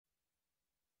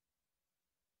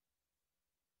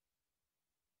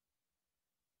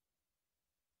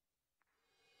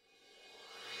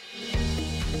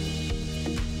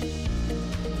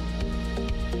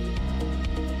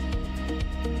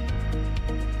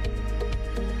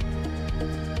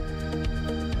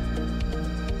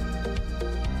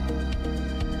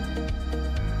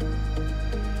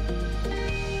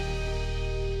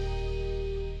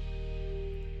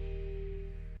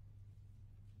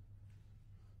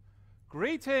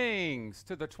Greetings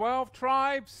to the 12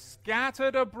 tribes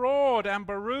scattered abroad, and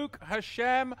Baruch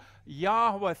Hashem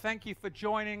Yahweh. Thank you for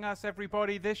joining us,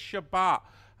 everybody, this Shabbat.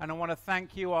 And I want to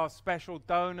thank you, our special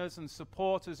donors and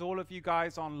supporters, all of you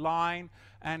guys online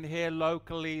and here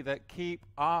locally that keep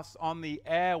us on the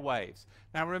airwaves.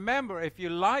 Now remember, if you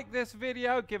like this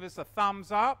video, give us a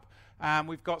thumbs up.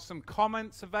 We've got some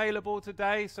comments available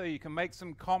today, so you can make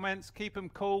some comments. Keep them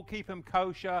cool, keep them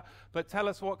kosher, but tell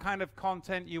us what kind of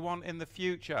content you want in the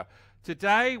future.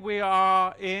 Today we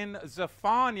are in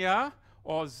Zephaniah,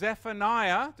 or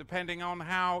Zephaniah, depending on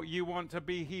how you want to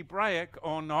be Hebraic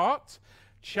or not.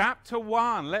 Chapter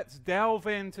 1, let's delve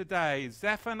in today.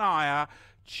 Zephaniah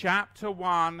chapter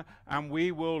 1, and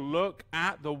we will look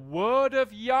at the word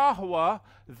of Yahweh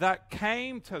that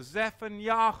came to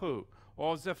Zephaniah,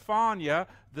 or Zephaniah,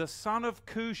 the son of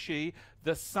Cushi,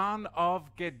 the son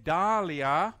of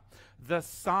Gedaliah, the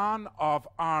son of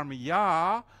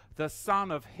Armiah, the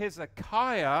son of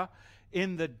Hezekiah,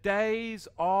 in the days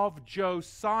of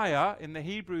Josiah, in the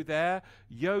Hebrew there,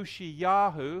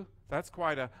 Yoshiyahu, that's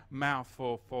quite a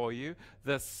mouthful for you,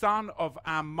 the son of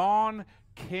Ammon,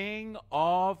 king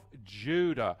of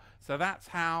Judah. So that's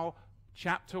how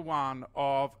chapter 1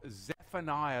 of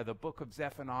Zephaniah, the book of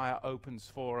Zephaniah,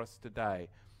 opens for us today.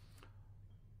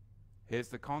 Here's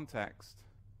the context.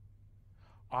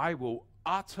 I will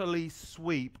utterly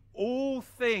sweep all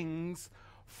things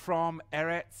from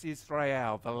Eretz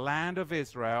Israel, the land of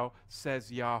Israel,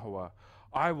 says Yahweh.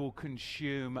 I will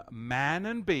consume man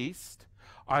and beast.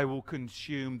 I will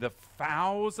consume the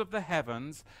fowls of the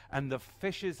heavens and the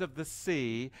fishes of the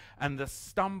sea and the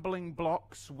stumbling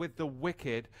blocks with the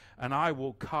wicked, and I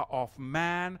will cut off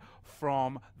man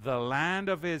from the land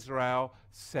of Israel,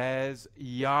 says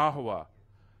Yahweh.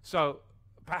 So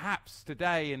perhaps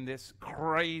today in this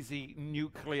crazy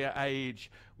nuclear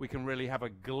age, we can really have a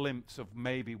glimpse of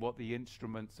maybe what the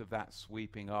instruments of that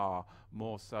sweeping are,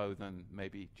 more so than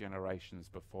maybe generations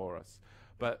before us.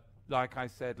 But like I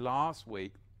said last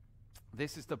week,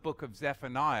 this is the book of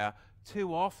Zephaniah.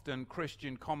 Too often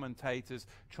Christian commentators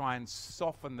try and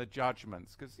soften the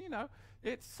judgments because, you know,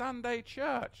 it's Sunday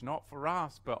church, not for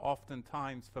us, but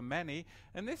oftentimes for many.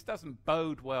 And this doesn't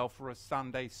bode well for a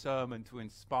Sunday sermon to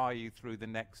inspire you through the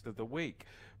next of the week.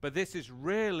 But this is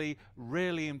really,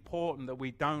 really important that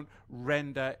we don't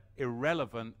render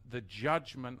irrelevant the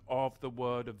judgment of the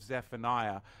word of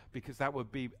Zephaniah, because that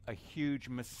would be a huge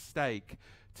mistake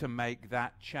to make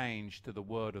that change to the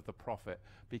word of the prophet,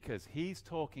 because he's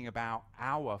talking about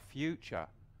our future,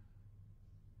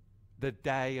 the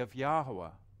day of Yahweh.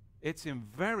 It's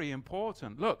very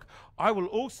important. Look, I will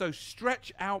also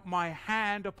stretch out my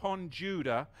hand upon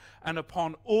Judah and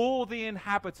upon all the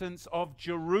inhabitants of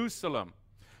Jerusalem.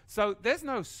 So there's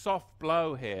no soft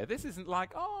blow here. This isn't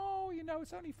like, oh, you know,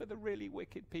 it's only for the really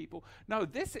wicked people. No,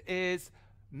 this is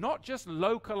not just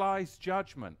localized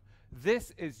judgment.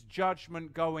 This is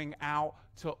judgment going out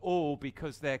to all,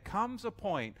 because there comes a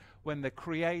point when the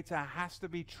Creator has to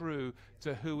be true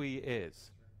to who he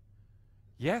is.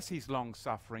 Yes, he's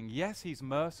long-suffering. Yes, he's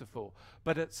merciful.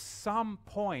 But at some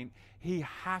point, he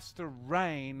has to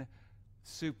reign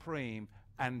supreme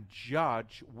and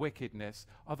judge wickedness.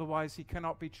 Otherwise, he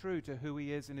cannot be true to who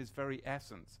he is in his very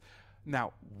essence.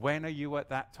 Now, when are you at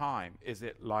that time? Is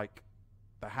it like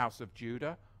the house of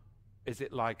Judah? Is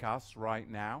it like us right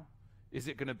now? Is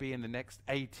it going to be in the next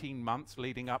 18 months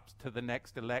leading up to the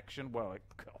next election? Well, it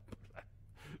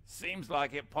seems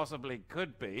like it possibly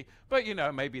could be, but you know,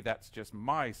 maybe that's just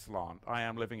my slant. I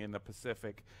am living in the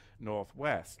Pacific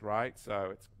Northwest, right? So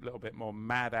it's a little bit more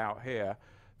mad out here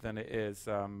than it is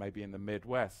maybe in the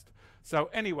Midwest. So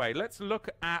anyway, let's look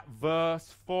at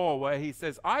verse 4, where he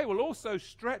says, I will also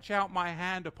stretch out my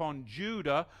hand upon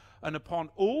Judah and upon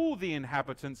all the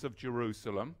inhabitants of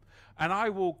Jerusalem, and I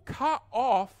will cut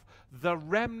off the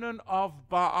remnant of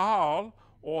Baal,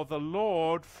 or the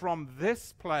Lord, from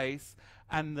this place,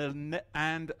 and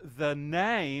the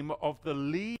name of the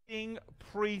leading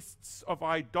priests of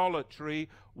idolatry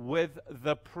with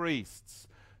the priests.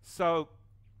 So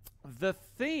the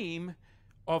theme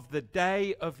of the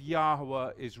day of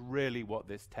Yahweh is really what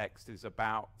this text is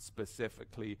about,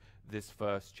 specifically this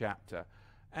first chapter.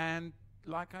 And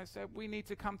like I said, we need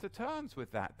to come to terms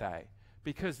with that day,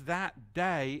 because that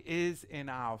day is in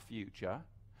our future.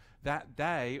 That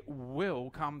day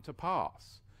will come to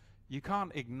pass. You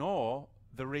can't ignore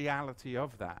the reality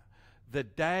of that. The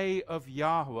day of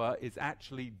Yahweh is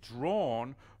actually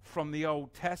drawn from the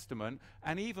Old Testament,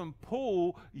 and even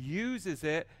Paul uses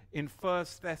it in 1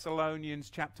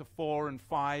 Thessalonians chapter 4 and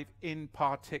 5 in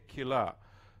particular.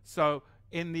 So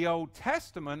in the Old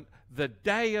Testament, the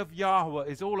day of Yahweh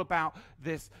is all about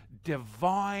this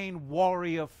divine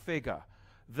warrior figure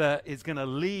that is going to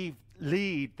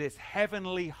lead this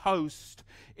heavenly host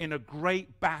in a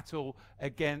great battle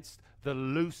against the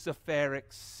Luciferic,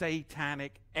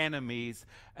 satanic enemies,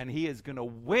 and he is going to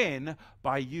win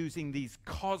by using these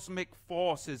cosmic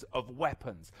forces of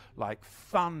weapons like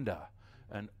thunder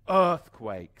and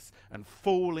earthquakes and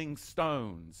falling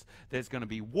stones. There's going to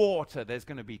be water, there's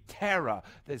going to be terror,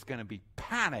 there's going to be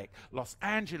panic. Los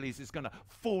Angeles is going to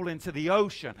fall into the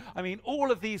ocean. I mean,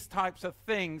 all of these types of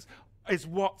things is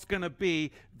what's going to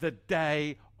be the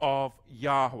day of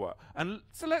Yahweh. And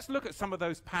so let's look at some of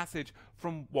those passages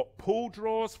from what Paul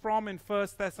draws from in 1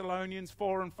 Thessalonians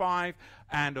 4 and 5,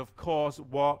 and of course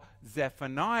what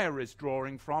Zephaniah is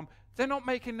drawing from. They're not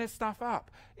making this stuff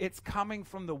up. It's coming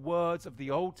from the words of the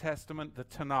Old Testament, the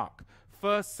Tanakh.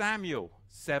 1 Samuel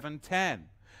 7:10.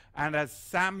 And as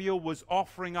Samuel was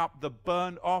offering up the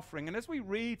burnt offering, and as we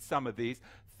read some of these,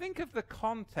 think of the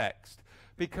context.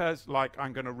 Because, like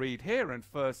I'm going to read here in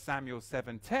 1 Samuel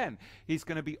 7:10, he's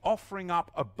going to be offering up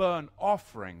a burnt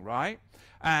offering, right?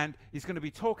 And he's going to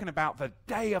be talking about the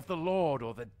day of the Lord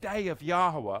or the day of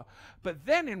Yahweh. But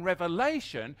then in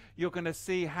Revelation, you're going to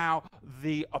see how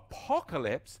the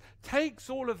apocalypse takes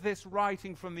all of this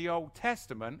writing from the Old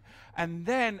Testament and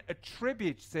then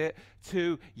attributes it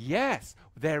to, yes,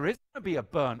 there is going to be a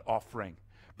burnt offering.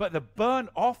 But the burnt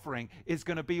offering is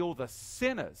going to be all the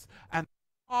sinners, and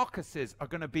carcasses are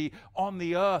going to be on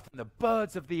the earth, and the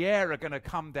birds of the air are going to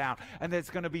come down, and there's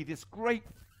going to be this great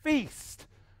feast.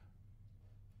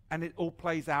 And it all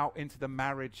plays out into the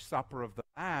marriage supper of the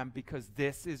Lamb, because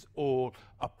this is all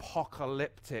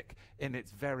apocalyptic in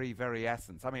its very, very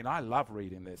essence. I mean, I love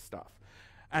reading this stuff.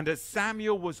 And as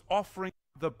Samuel was offering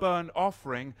the burnt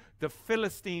offering, the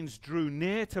Philistines drew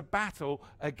near to battle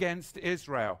against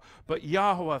Israel. But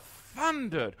Yahweh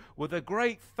thundered with a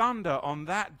great thunder on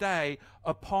that day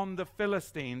upon the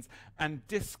Philistines and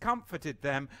discomfited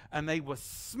them, and they were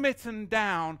smitten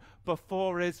down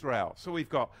before Israel. So we've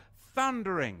got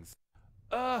thunderings,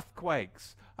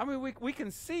 earthquakes. I mean, we can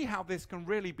see how this can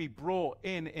really be brought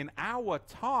in our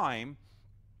time,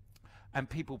 and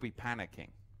people be panicking.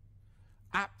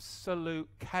 Absolute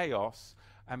chaos,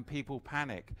 and people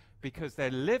panic because they're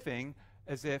living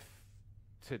as if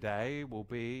today will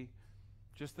be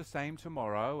just the same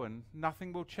tomorrow and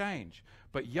nothing will change.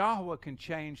 But Yahweh can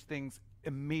change things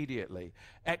immediately.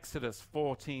 Exodus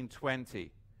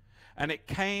 14:20. And it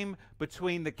came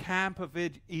between the camp of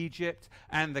Egypt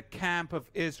and the camp of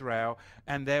Israel,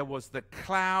 and there was the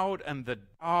cloud and the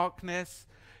darkness,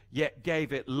 yet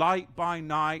gave it light by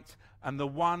night, and the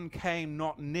one came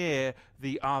not near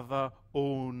the other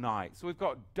all night. So we've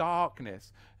got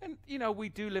darkness. And, you know, we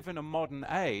do live in a modern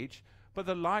age, but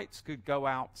the lights could go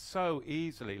out so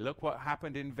easily. Look what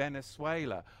happened in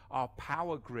Venezuela. Our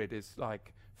power grid is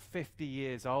like 50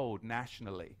 years old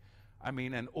nationally. I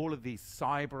mean, and all of these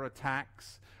cyber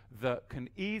attacks that can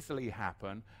easily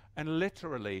happen. And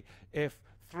literally, if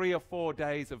 3 or 4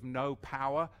 days of no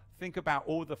power, think about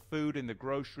all the food in the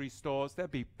grocery stores. There'd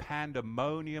be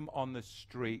pandemonium on the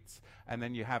streets. And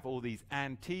then you have all these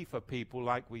Antifa people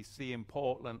like we see in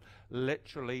Portland,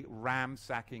 literally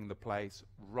ransacking the place.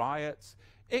 Riots.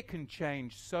 It can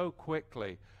change so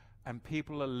quickly. And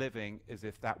people are living as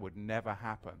if that would never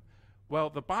happen. Well,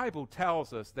 the Bible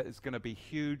tells us that it's going to be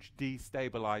huge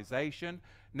destabilization.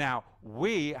 Now,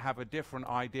 we have a different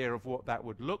idea of what that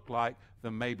would look like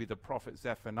than maybe the prophet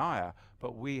Zephaniah,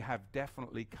 but we have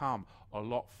definitely come a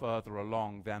lot further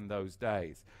along than those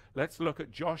days. Let's look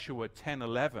at Joshua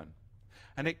 10:11.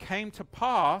 And it came to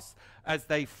pass, as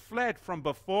they fled from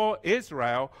before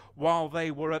Israel, while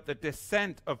they were at the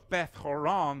descent of Beth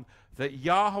Horon, that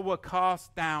Yahweh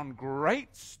cast down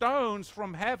great stones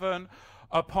from heaven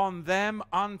upon them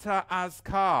unto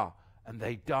Azkar, and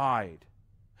they died.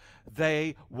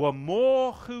 They were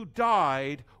more who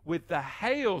died with the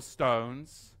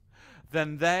hailstones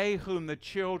than they whom the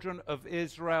children of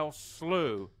Israel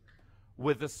slew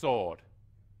with the sword.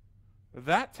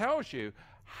 That tells you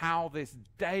how this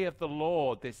day of the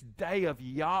Lord, this day of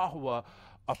Yahweh,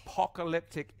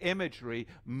 apocalyptic imagery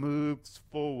moves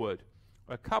forward.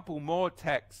 A couple more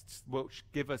texts which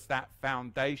give us that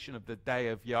foundation of the day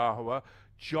of Yahweh.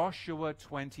 Joshua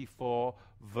 24,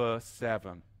 verse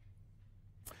 7.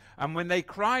 And when they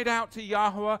cried out to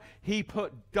Yahweh, he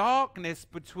put darkness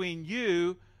between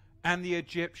you and the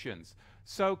Egyptians.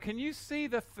 So can you see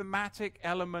the thematic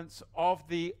elements of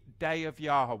the day of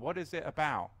Yahweh? What is it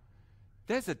about?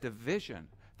 There's a division.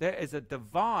 There is a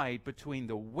divide between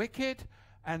the wicked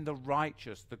and the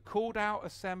righteous, the called out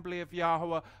assembly of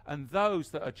Yahweh and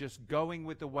those that are just going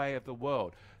with the way of the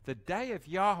world. The day of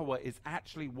Yahweh is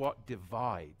actually what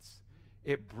divides.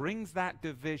 It brings that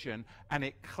division, and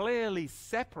it clearly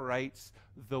separates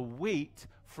the wheat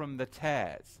from the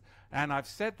tares. And I've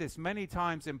said this many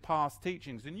times in past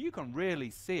teachings, and you can really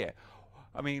see it.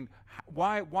 I mean,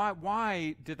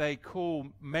 why do they call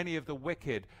many of the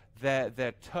wicked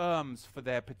their terms for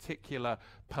their particular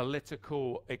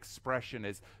political expression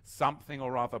is something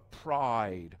or other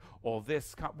pride or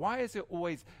this? Why is it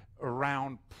always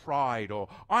around pride or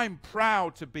I'm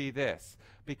proud to be this?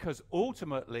 Because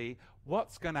ultimately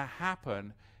what's going to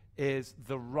happen is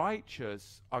the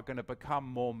righteous are going to become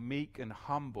more meek and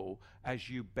humble as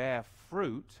you bear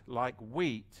fruit like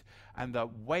wheat, and the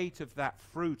weight of that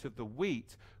fruit of the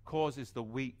wheat causes the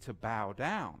wheat to bow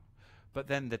down. But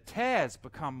then the tares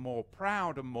become more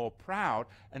proud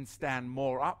and stand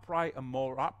more upright and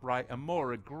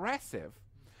more aggressive.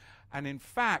 And in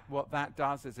fact, what that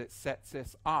does is it sets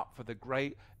us up for the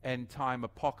great end time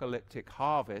apocalyptic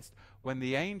harvest, when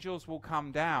the angels will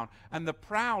come down and the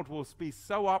proud will be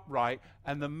so upright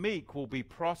and the meek will be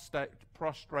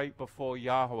prostrate before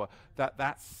Yahweh,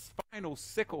 that final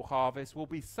sickle harvest will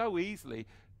be so easily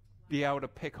be able to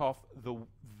pick off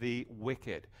the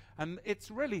wicked. And it's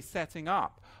really setting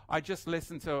up. I just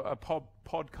listened to a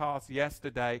podcast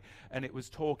yesterday, and it was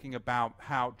talking about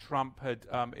how Trump had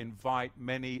invited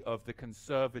many of the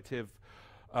conservative,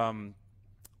 the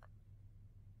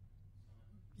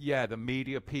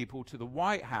media people to the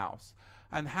White House,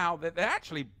 and how there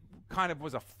actually kind of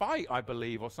was a fight, I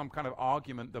believe, or some kind of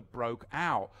argument that broke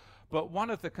out. But one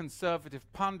of the conservative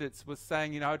pundits was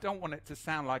saying, I don't want it to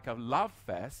sound like a love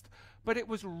fest, but it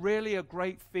was really a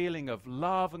great feeling of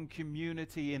love and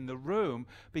community in the room,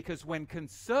 because when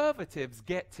conservatives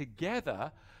get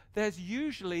together, there's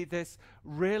usually there's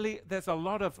a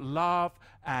lot of love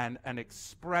and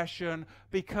expression,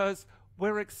 because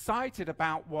we're excited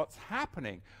about what's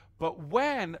happening. But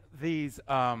when these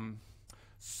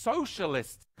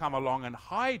socialists come along and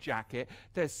hijack it,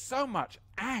 there's so much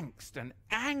angst and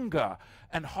anger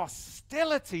and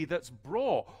hostility that's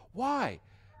brought. Why?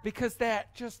 Because they're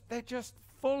just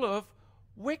full of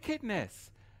wickedness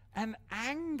and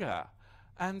anger.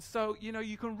 And so,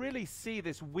 you can really see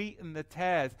this wheat and the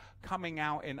tares coming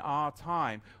out in our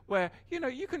time, where,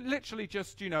 you can literally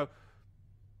just, a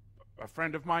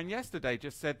friend of mine yesterday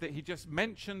just said that he just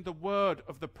mentioned the word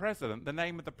of the president, the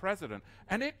name of the president,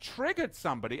 and it triggered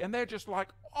somebody, and they're just like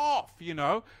off,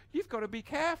 You've got to be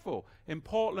careful. In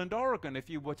Portland, Oregon, if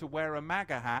you were to wear a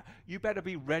MAGA hat, you better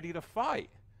be ready to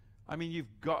fight.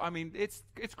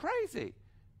 It's crazy.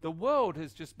 The world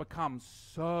has just become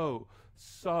so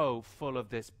full of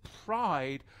this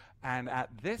pride, and at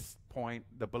this point,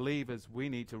 the believers, we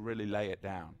need to really lay it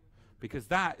down, because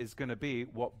that is going to be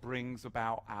what brings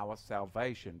about our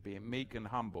salvation, being meek and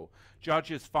humble.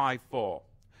 Judges 5:4.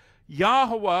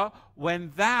 Yahweh,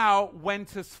 when thou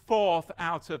wentest forth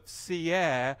out of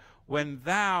Seir, when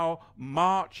thou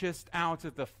marchest out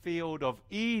of the field of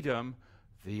Edom,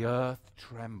 the earth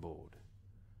trembled.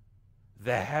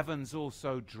 The heavens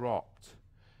also dropped.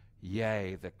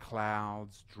 Yea, the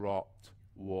clouds dropped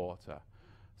water.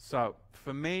 So,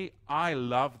 for me, I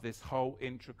love this whole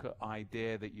intricate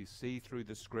idea that you see through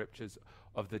the scriptures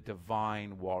of the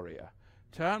divine warrior.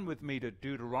 Turn with me to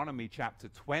Deuteronomy chapter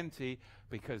 20,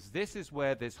 because this is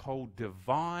where this whole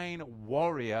divine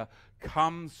warrior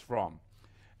comes from.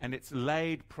 And it's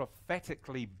laid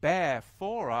prophetically bare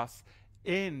for us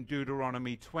in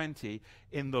Deuteronomy 20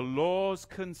 in the laws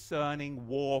concerning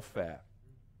warfare.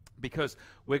 Because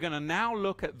we're going to now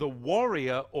look at the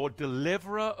warrior or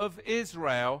deliverer of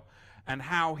Israel and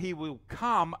how he will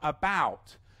come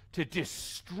about to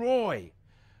destroy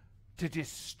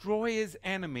his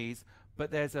enemies. But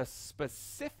there's a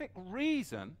specific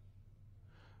reason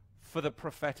for the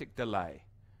prophetic delay.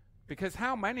 Because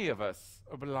how many of us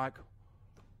are like,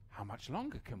 how much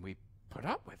longer can we put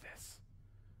up with this?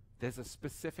 There's a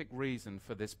specific reason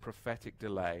for this prophetic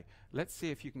delay. Let's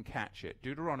see if you can catch it.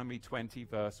 Deuteronomy 20,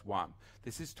 verse 1.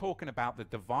 This is talking about the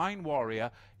divine warrior.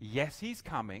 Yes, he's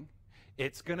coming.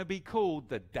 It's going to be called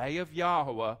the day of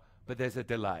Yahweh, but there's a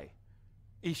delay.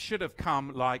 He should have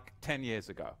come like 10 years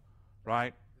ago,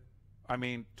 right?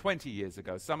 20 years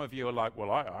ago. Some of you are like, well,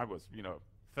 I was,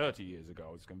 30 years ago,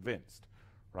 I was convinced,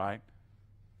 right?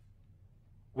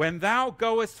 When thou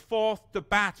goest forth to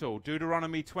battle,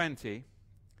 Deuteronomy 20,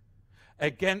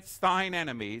 against thine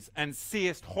enemies, and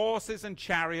seest horses and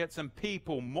chariots and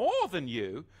people more than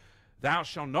you, thou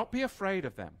shalt not be afraid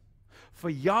of them. For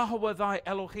Yahweh thy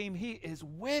Elohim, he is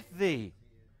with thee.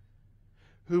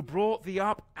 who brought thee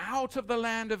up out of the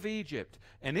land of Egypt.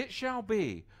 And it shall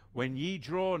be, when ye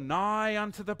draw nigh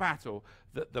unto the battle,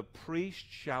 that the priest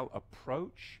shall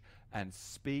approach and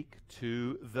speak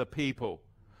to the people.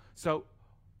 So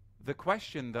the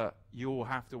question that you'll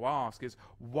have to ask is,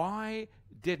 why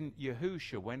didn't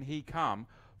Yahushua, when he come,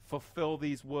 fulfill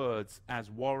these words as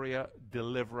warrior,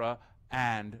 deliverer,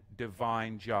 and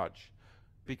divine judge?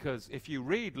 Because if you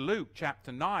read Luke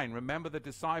chapter 9, remember the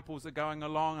disciples are going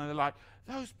along and they're like,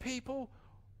 those people,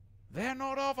 they're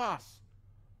not of us.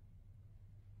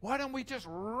 Why don't we just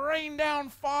rain down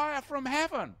fire from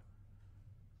heaven?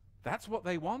 That's what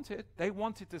they wanted. They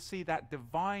wanted to see that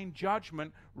divine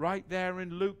judgment right there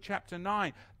in Luke chapter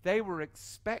 9. They were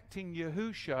expecting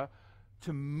Yahushua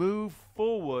to move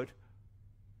forward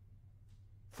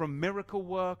from miracle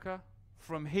worker,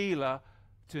 from healer,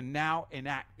 to now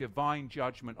enact divine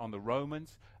judgment on the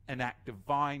Romans, enact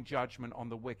divine judgment on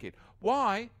the wicked.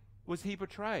 Why was he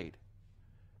betrayed?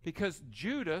 Because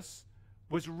Judas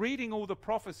was reading all the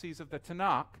prophecies of the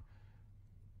Tanakh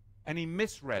and he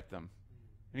misread them.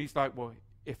 And he's like, well,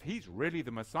 if he's really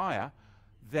the Messiah,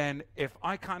 then if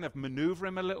I kind of maneuver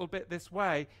him a little bit this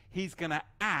way, he's going to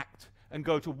act and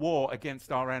go to war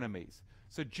against our enemies.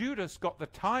 So Judas got the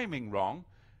timing wrong,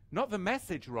 not the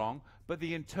message wrong, but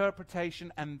the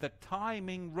interpretation and the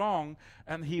timing wrong,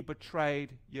 and he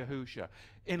betrayed Yahushua.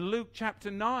 In Luke chapter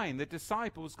 9, the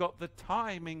disciples got the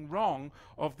timing wrong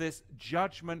of this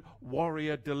judgment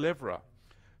warrior deliverer.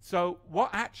 So what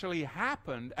actually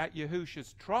happened at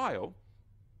Yahushua's trial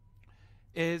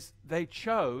is they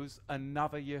chose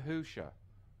another Yahushua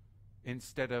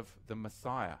instead of the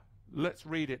Messiah. Let's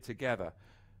read it together.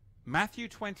 Matthew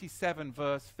 27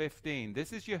 verse 15.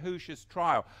 This is Yahushua's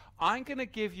trial. I'm going to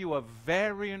give you a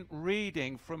variant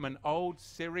reading from an old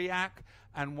Syriac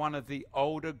and one of the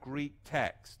older Greek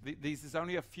texts. These is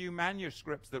only a few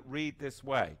manuscripts that read this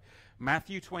way.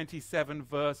 Matthew 27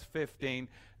 verse 15.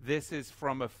 This is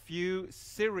from a few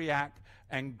Syriac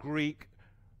and Greek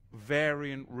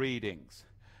variant readings.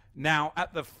 Now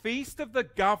at the feast of the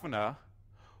governor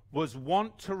was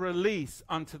wont to release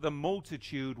unto the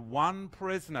multitude one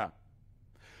prisoner,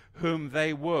 whom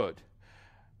they would.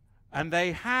 And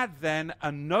they had then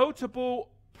a notable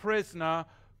prisoner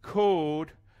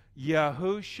called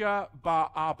Yahushua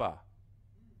bar Abba.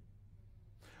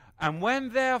 And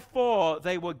when therefore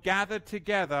they were gathered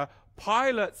together,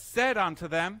 Pilate said unto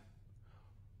them,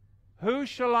 who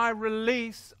shall I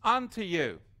release unto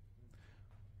you?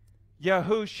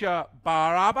 Yahushua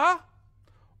bar Abba,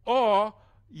 or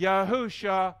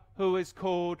Yahushua who is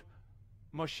called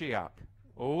Moshiach?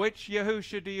 Or which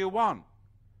Yahushua do you want?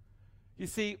 You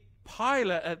see,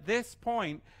 Pilate at this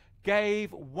point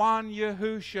gave one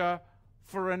Yahushua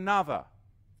for another.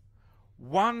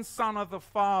 One son of the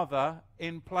Father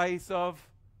in place of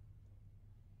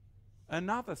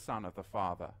another son of the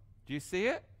Father. Do you see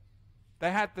it?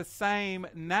 They had the same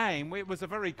name. It was a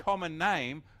very common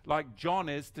name, like John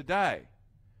is today.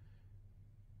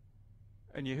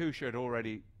 And Yahushua had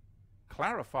already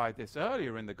clarified this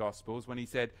earlier in the Gospels when he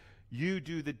said, you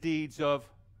do the deeds of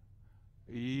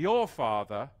your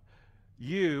father,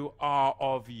 you are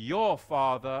of your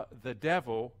father the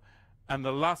devil, and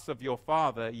the lusts of your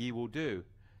father ye will do.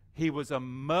 He was a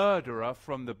murderer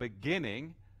from the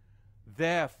beginning,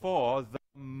 therefore the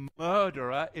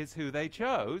murderer is who they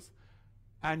chose,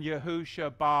 and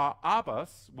Yahushua bar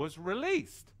Abbas was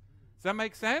released. Does that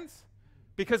make sense?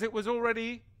 Because it was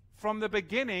already, from the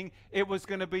beginning, it was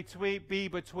going to be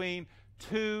between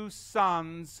two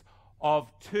sons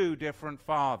of two different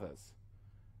fathers,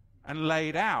 and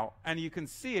laid out. And you can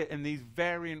see it in these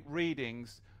variant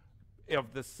readings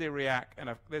of the Syriac,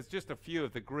 and there's just a few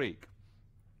of the Greek.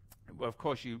 Well, of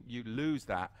course, you lose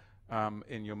that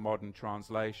in your modern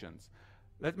translations.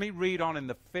 Let me read on in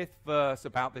the 5th verse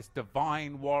about this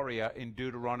divine warrior in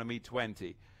Deuteronomy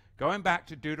 20. Going back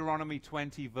to Deuteronomy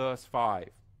 20, verse 5.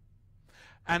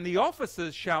 And the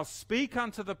officers shall speak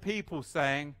unto the people,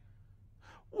 saying,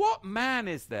 what man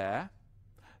is there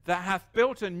that hath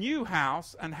built a new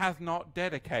house and hath not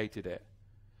dedicated it?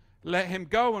 Let him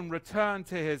go and return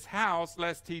to his house,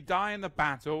 lest he die in the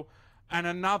battle, and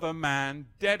another man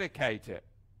dedicate it.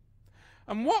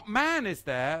 And what man is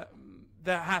there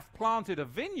that hath planted a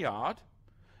vineyard,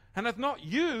 and hath not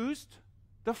used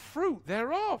the fruit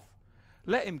thereof?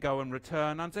 Let him go and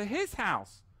return unto his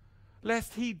house,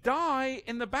 lest he die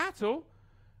in the battle,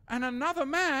 and another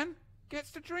man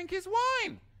gets to drink his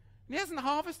wine, and he hasn't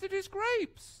harvested his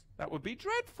grapes. That would be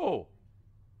dreadful.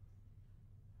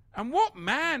 And what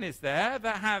man is there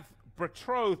that hath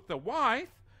betrothed a wife,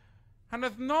 and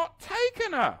hath not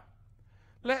taken her?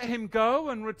 Let him go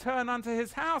and return unto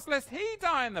his house, lest he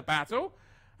die in the battle,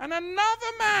 and another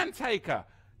man taker,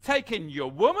 taking your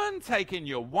woman, taking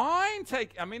your wine,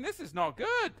 I mean, this is not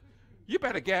good. You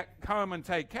better get home and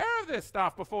take care of this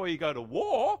stuff before you go to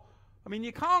war. I mean,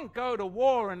 you can't go to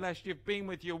war unless you've been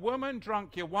with your woman,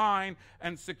 drunk your wine,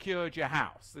 and secured your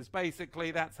house. It's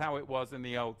basically, that's how it was in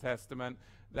the Old Testament.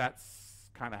 That's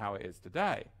kind of how it is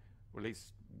today, or at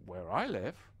least where I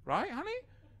live, right, honey?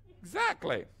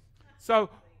 Exactly. So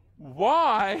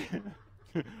why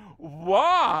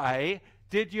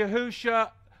did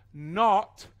Yahusha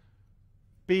not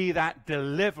be that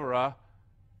deliverer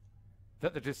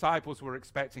that the disciples were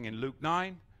expecting in Luke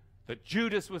 9, that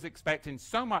Judas was expecting,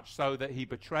 so much so that he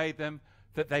betrayed them,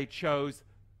 that they chose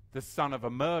the son of a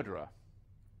murderer,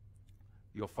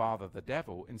 your father the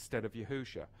devil, instead of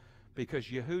Yahusha? Because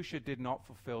Yahusha did not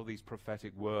fulfill these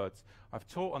prophetic words. I've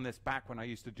taught on this back when I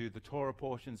used to do the Torah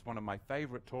portions, one of my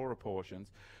favorite Torah portions.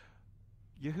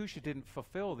 Yahusha didn't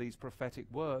fulfill these prophetic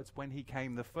words when he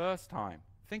came the first time.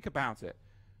 Think about it.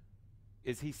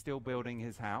 Is he still building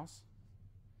his house?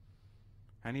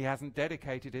 And he hasn't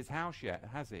dedicated his house yet,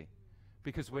 has he?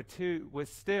 Because we're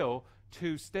still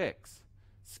two sticks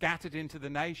scattered into the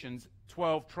nations,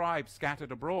 12 tribes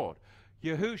scattered abroad.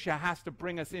 Yahusha has to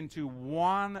bring us into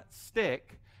one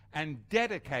stick and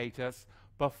dedicate us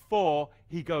before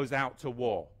he goes out to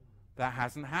war. That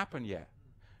hasn't happened yet.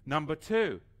 Number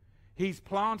two, he's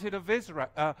planted a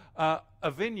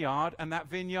vineyard, and that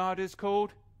vineyard is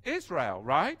called Israel,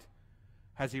 right?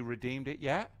 Has he redeemed it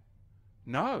yet?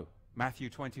 No. Matthew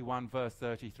 21, verse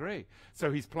 33.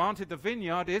 So he's planted the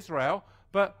vineyard, Israel,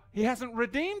 but he hasn't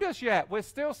redeemed us yet. We're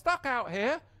still stuck out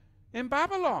here in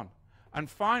Babylon. And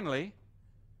finally,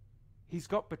 he's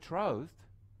got betrothed.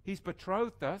 He's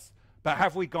betrothed us. But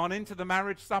have we gone into the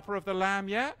marriage supper of the Lamb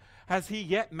yet? Has he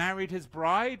yet married his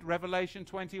bride? Revelation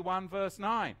 21, verse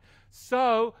 9.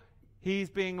 So he's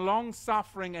being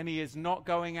long-suffering, and he is not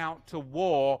going out to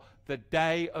war. The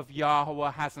day of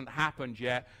Yahweh hasn't happened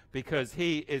yet, because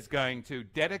he is going to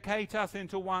dedicate us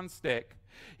into one stick.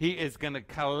 He is going to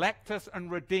collect us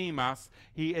and redeem us.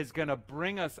 He is going to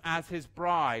bring us as his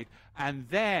bride. And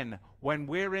then, when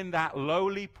we're in that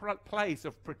lowly place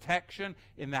of protection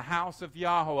in the house of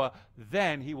Yahweh,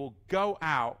 then he will go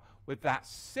out with that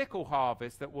sickle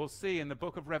harvest that we'll see in the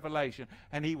book of Revelation,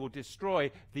 and he will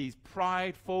destroy these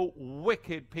prideful,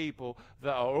 wicked people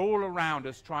that are all around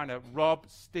us trying to rob,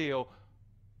 steal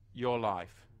your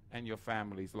life and your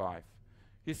family's life.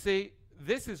 You see,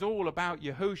 this is all about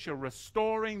Yahusha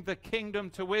restoring the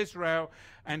kingdom to Israel,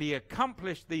 and he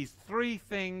accomplished these three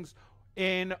things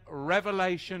in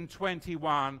Revelation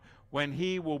 21 when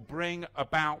he will bring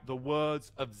about the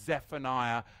words of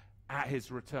Zephaniah at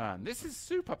his return. This is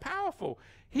super powerful.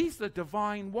 He's the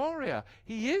divine warrior.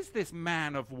 He is this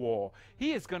man of war.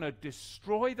 He is going to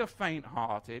destroy the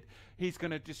faint-hearted. He's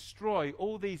going to destroy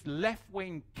all these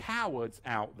left-wing cowards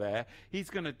out there. He's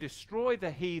going to destroy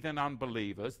the heathen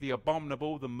unbelievers, the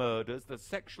abominable, the murderers, the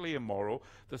sexually immoral,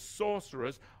 the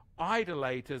sorcerers,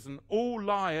 idolaters, and all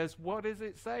liars. What does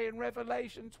it say in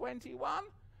Revelation 21?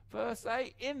 Verse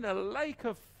 8, in the lake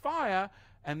of fire,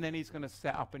 and then he's going to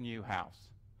set up a new house.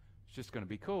 It's just going to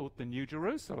be called the New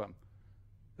Jerusalem.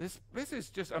 This is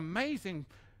just amazing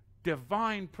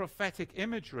divine prophetic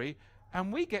imagery,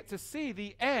 and we get to see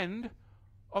the end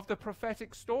of the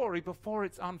prophetic story before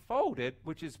it's unfolded,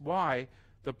 which is why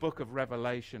the book of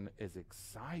Revelation is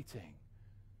exciting.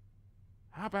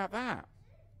 How about that?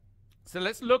 So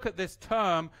let's look at this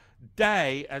term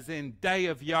day, as in day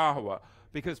of Yahweh,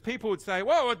 because people would say,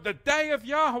 well, the day of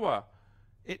Yahweh.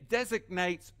 It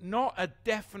designates not a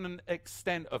definite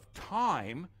extent of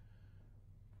time,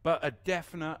 but a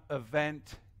definite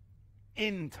event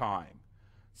in time.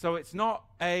 So it's not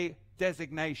a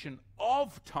designation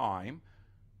of time,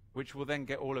 which will then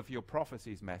get all of your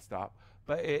prophecies messed up,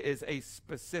 but it is a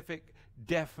specific,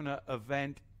 definite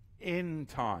event in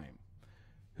time,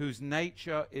 whose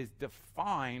nature is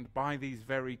defined by these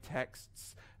very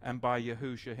texts and by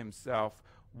Yahusha himself,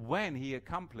 when he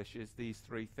accomplishes these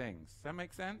three things. Does that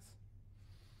make sense?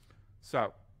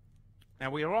 So, now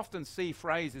we often see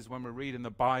phrases when we read in the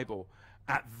Bible,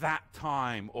 at that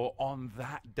time or on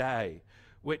that day,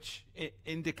 which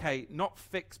indicate not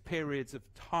fixed periods of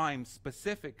time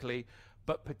specifically,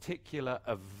 but particular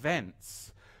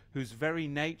events whose very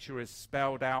nature is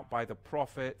spelled out by the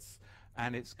prophets,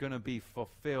 and it's going to be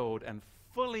fulfilled and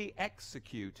fully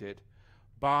executed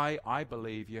by, I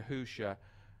believe, Yahusha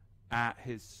at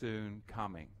his soon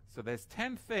coming. So there's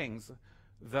 10 things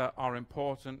that are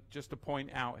important just to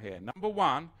point out here. Number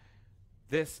one,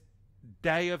 this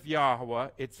day of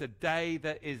Yahweh, it's a day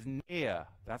that is near.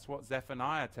 That's what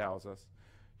Zephaniah tells us,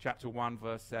 chapter 1,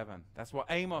 verse 7. That's what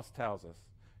Amos tells us,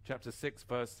 chapter 6,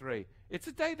 verse 3. It's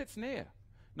a day that's near.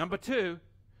 Number 2,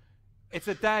 it's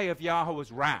a day of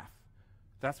Yahweh's wrath.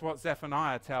 That's what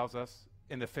Zephaniah tells us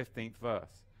in the 15th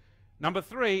verse. Number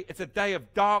 3, it's a day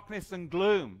of darkness and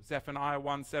gloom, Zephaniah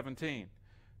 1:17.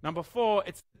 Number 4,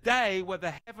 it's a day where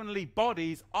the heavenly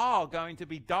bodies are going to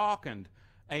be darkened,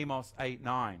 Amos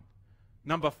 8:9.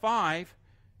 Number 5,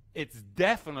 it's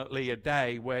definitely a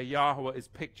day where Yahweh is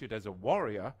pictured as a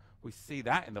warrior. We see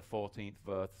that in the 14th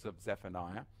verse of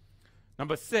Zephaniah.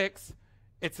 Number 6,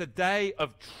 it's a day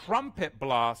of trumpet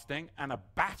blasting and a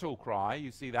battle cry.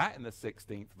 You see that in the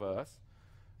 16th verse.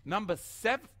 Number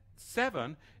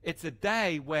 7, it's a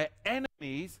day where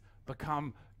enemies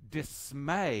become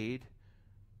dismayed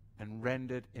and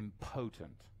rendered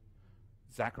impotent.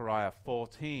 Zechariah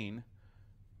 14,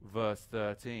 verse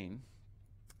 13.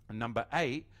 And number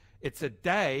 8, it's a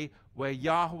day where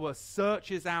Yahweh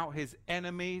searches out his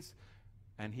enemies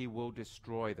and he will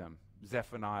destroy them.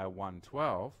 Zephaniah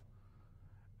 1:12.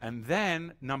 And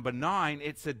then, number 9,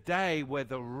 it's a day where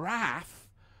the wrath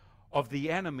of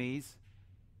the enemies,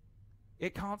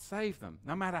 it can't save them.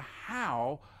 No matter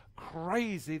how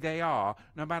crazy they are,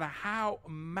 no matter how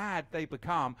mad they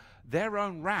become, their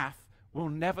own wrath will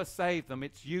never save them.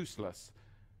 It's useless.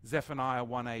 Zephaniah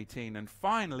 1:18. And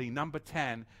finally, number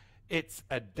 10, it's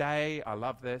a day, I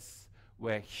love this,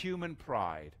 where human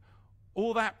pride,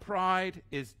 all that pride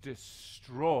is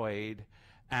destroyed,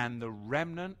 and the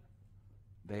remnant,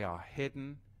 they are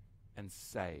hidden and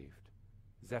saved.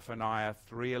 Zephaniah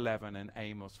 3:11 and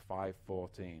Amos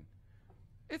 5:14.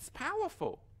 It's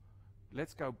powerful.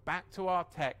 Let's go back to our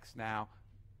text now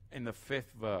in the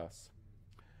 5th verse.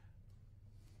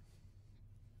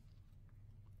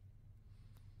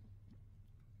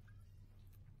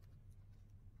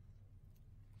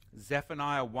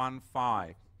 Zephaniah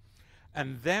 1:5.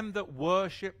 And them that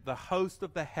worship the host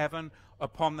of the heaven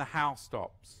upon the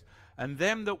housetops, and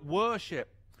them that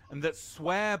worship and that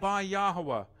swear by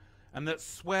Yahweh, and that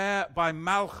swear by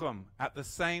Malcham at the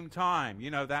same time. You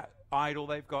know that idol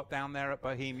they've got down there at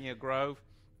Bohemia Grove?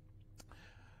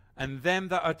 And them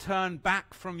that are turned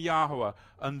back from Yahweh,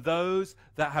 and those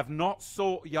that have not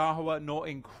sought Yahweh nor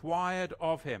inquired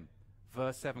of him.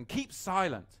 Verse 7, keep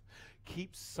silent.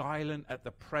 Keep silent at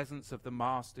the presence of the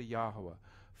Master Yahweh,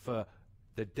 for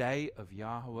the day of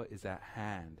Yahweh is at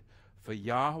hand. For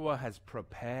Yahweh has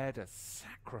prepared a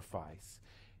sacrifice,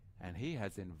 and he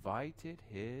has invited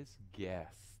his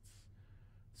guests.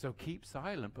 So keep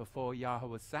silent before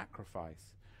Yahweh's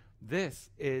sacrifice.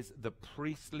 This is the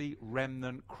priestly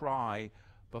remnant cry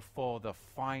before the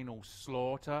final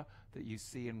slaughter that you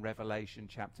see in Revelation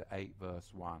chapter 8,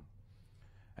 verse 1.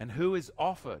 And who is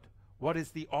offered? What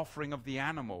is the offering of the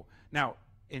animal? Now,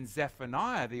 in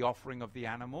Zephaniah, the offering of the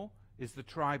animal is the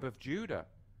tribe of Judah.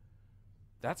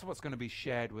 That's what's going to be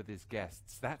shared with his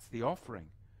guests. That's the offering.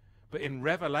 But in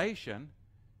Revelation,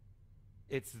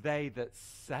 it's they that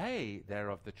say they're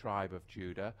of the tribe of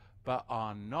Judah, but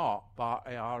are not, but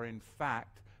are in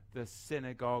fact the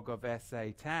synagogue of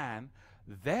Satan.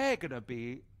 They're going to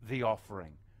be the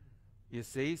offering. You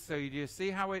see? So you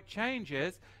see how it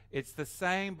changes? It's the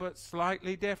same but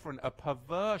slightly different, a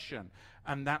perversion.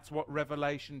 And that's what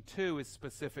Revelation 2 is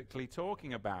specifically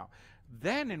talking about.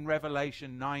 Then in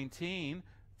Revelation 19,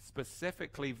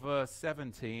 specifically verse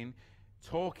 17,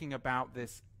 talking about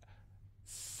this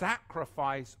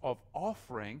sacrifice of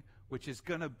offering, which is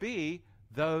going to be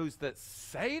those that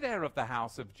say they're of the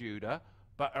house of Judah,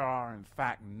 but are in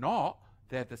fact not.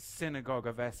 They're the synagogue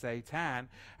of Satan.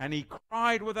 And he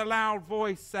cried with a loud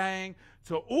voice, saying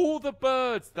to all the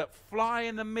birds that fly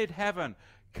in the mid-heaven,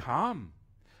 come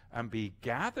and be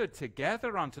gathered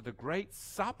together unto the great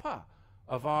supper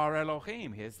of our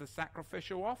Elohim. Here's the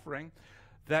sacrificial offering,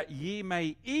 that ye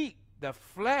may eat the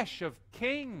flesh of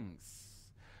kings,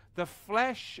 the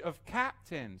flesh of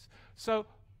captains. So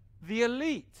the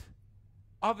elite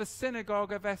are the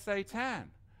synagogue of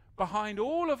Satan. Behind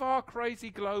all of our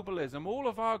crazy globalism, all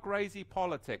of our crazy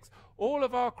politics, all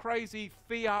of our crazy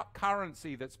fiat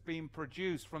currency that's been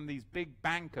produced from these big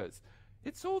bankers,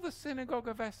 it's all the synagogue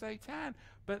of Satan.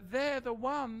 But they're the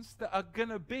ones that are going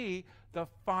to be the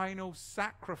final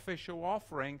sacrificial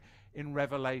offering in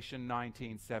Revelation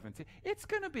 19:17. It's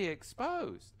going to be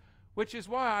exposed, which is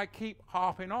why I keep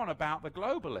harping on about the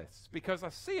globalists, because I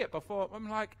see it before. I'm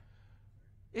like,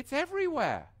 it's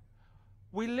everywhere.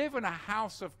 We live in a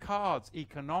house of cards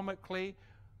economically,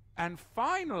 and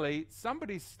finally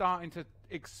somebody's starting to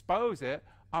expose it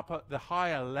up at the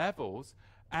higher levels,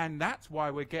 and that's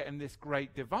why we're getting this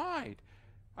great divide.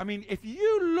 I mean, if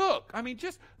you look, I mean,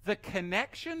 just the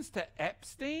connections to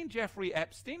Epstein, Jeffrey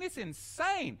Epstein, it's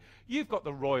insane. You've got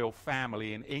the royal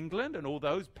family in England and all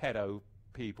those pedo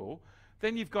people.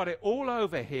 Then you've got it all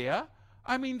over here.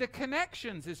 I mean, the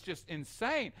connections is just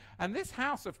insane. And this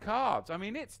house of cards, I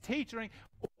mean, it's teetering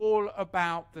all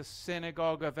about the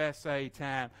synagogue of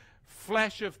Satan,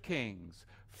 flesh of kings,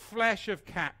 flesh of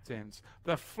captains,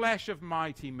 the flesh of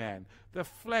mighty men, the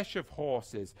flesh of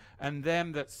horses, and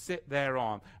them that sit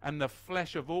thereon, and the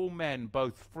flesh of all men,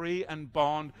 both free and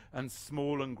bond, and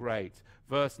small and great.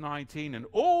 Verse 19, and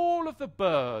all of the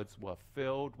birds were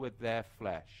filled with their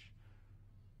flesh.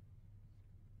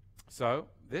 So,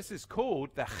 this is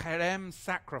called the Cherem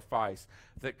sacrifice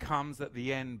that comes at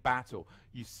the end battle.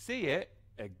 You see it,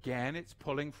 again, it's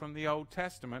pulling from the Old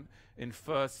Testament in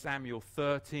 1 Samuel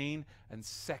 13 and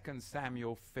 2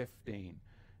 Samuel 15.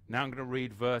 Now I'm going to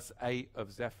read verse 8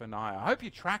 of Zephaniah. I hope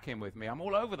you're tracking with me. I'm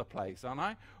all over the place, aren't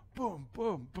I? Boom,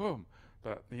 boom, boom.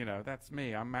 But, you know, that's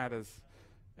me. I'm mad as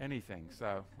anything,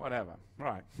 so whatever.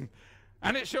 Right.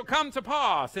 And it shall come to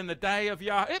pass in the day of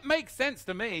Yahweh. It makes sense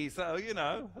to me, so, you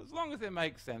know, as long as it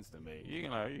makes sense to me, you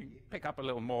know, you can pick up a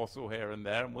little morsel here and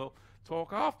there and we'll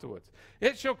talk afterwards.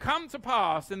 It shall come to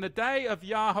pass in the day of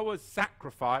Yahweh's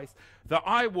sacrifice that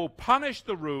I will punish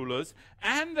the rulers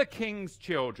and the king's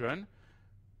children.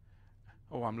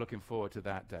 Oh, I'm looking forward to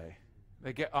that day.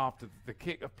 They get after the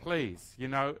king. Please, you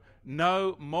know,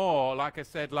 no more, like I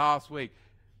said last week,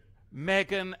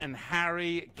 Meghan and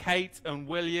Harry, Kate and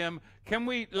William. Can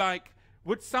we, like,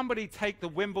 would somebody take the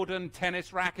Wimbledon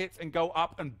tennis rackets and go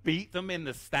up and beat them in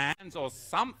the stands or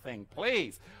something,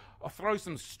 please? Or throw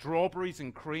some strawberries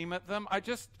and cream at them? I'm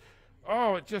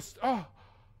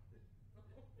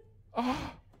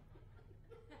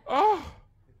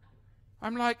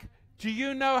like, do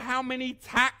you know how many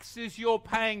taxes you're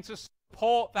paying to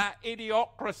support that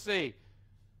idiocracy?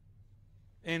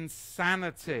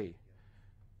 Insanity.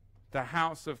 The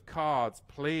house of cards,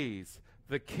 please.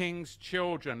 The king's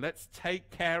children, let's take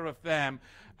care of them.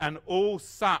 And all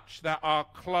such that are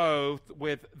clothed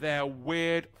with their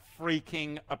weird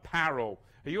freaking apparel.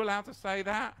 Are you allowed to say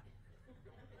that?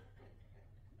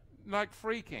 Like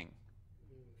freaking.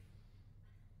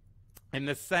 In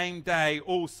the same day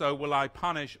also will I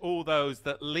punish all those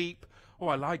that leap. Oh,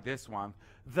 I like this one.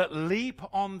 That leap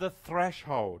on the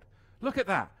threshold. Look at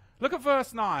that. Look at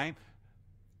verse 9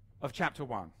 of chapter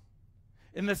 1.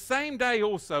 In the same day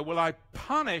also will I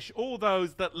punish all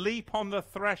those that leap on the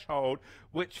threshold,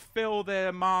 which fill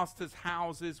their masters'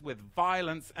 houses with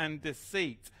violence and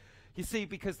deceit. You see,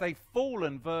 because they've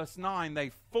fallen, verse 9,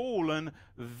 they've fallen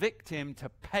victim to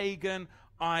pagan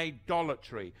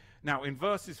idolatry. Now, in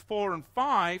verses 4 and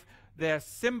 5, they're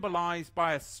symbolized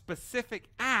by a specific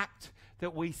act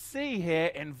that we see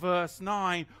here in verse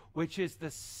 9, which is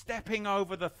the stepping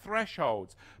over the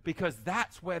thresholds, because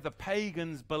that's where the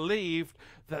pagans believed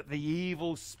that the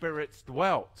evil spirits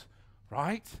dwelt,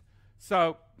 right?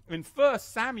 So in 1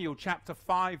 Samuel chapter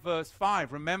 5, verse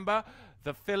 5, remember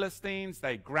the Philistines,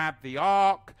 they grab the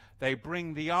ark, they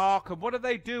bring the ark, and what do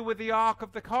they do with the Ark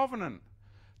of the Covenant?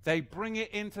 They bring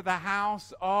it into the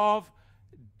house of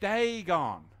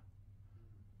Dagon.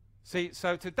 See,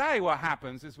 so today what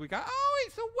happens is we go, oh,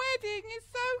 it's a wedding, it's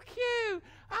so cute.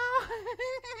 Oh.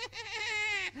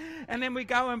 And then we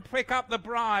go and pick up the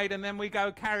bride, and then we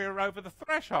go carry her over the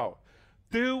threshold.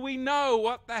 Do we know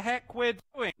what the heck we're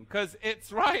doing? Because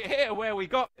it's right here where we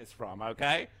got this from,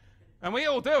 okay? And we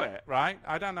all do it, right?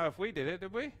 I don't know if we did it,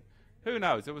 did we? Who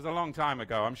knows? It was a long time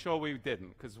ago. I'm sure we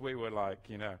didn't, because we were like,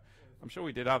 you know, I'm sure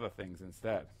we did other things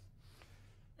instead.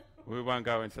 We won't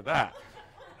go into that.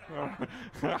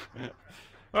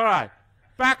 All right,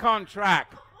 back on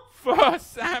track. 1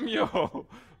 Samuel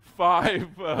 5,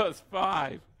 verse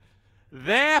 5.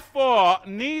 Therefore,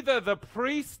 neither the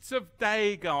priests of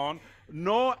Dagon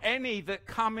nor any that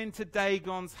come into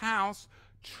Dagon's house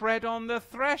tread on the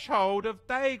threshold of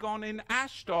Dagon in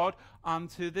Ashdod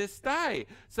unto this day.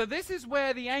 So this is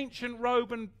where the ancient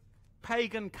Roman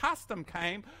pagan custom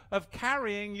came of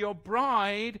carrying your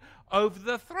bride over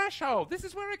the threshold. This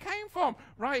is where it came from,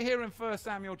 right here in 1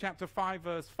 Samuel chapter 5,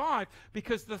 verse 5,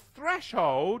 because the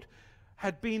threshold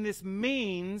had been this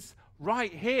means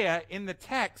right here in the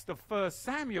text of 1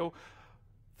 Samuel.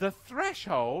 The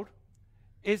threshold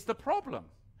is the problem,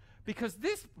 because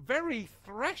this very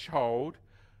threshold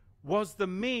was the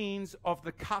means of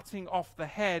the cutting off the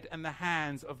head and the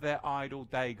hands of their idol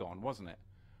Dagon, wasn't it?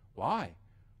 Why?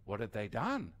 What had they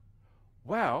done?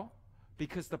 Well,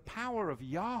 because the power of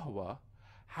Yahweh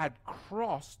had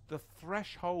crossed the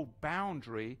threshold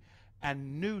boundary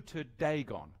and neutered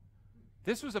Dagon.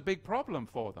 This was a big problem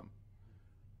for them.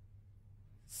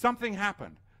 Something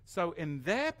happened. So in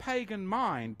their pagan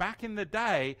mind, back in the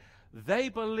day, they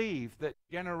believed that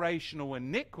generational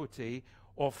iniquity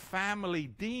or family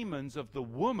demons of the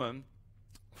woman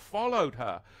followed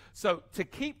her. So to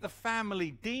keep the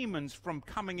family demons from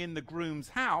coming in the groom's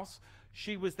house,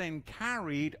 she was then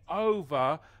carried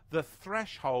over the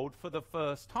threshold for the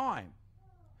first time.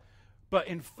 But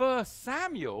in 1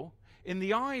 Samuel, in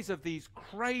the eyes of these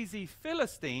crazy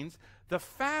Philistines, the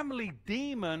family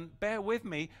demon, bear with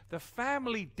me, the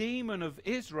family demon of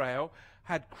Israel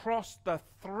had crossed the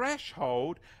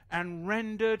threshold and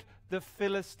rendered the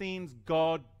Philistines'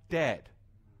 God dead.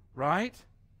 Right?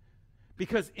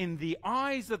 Because in the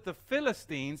eyes of the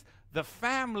Philistines, the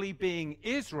family being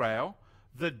Israel,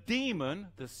 the demon,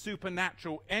 the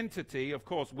supernatural entity, of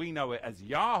course we know it as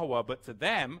Yahweh, but to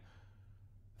them,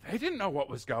 they didn't know what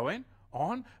was going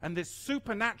on. And this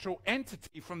supernatural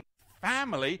entity from the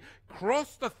family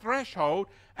crossed the threshold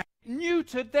and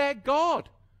neutered their God.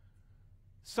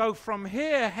 So from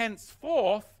here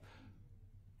henceforth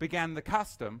began the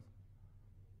custom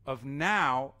of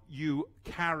now you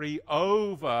carry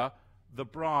over the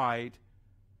bride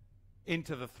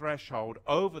into the threshold,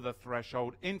 over the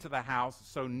threshold, into the house,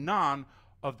 so none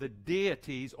of the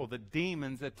deities or the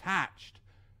demons attached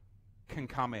can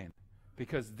come in.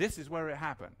 Because this is where it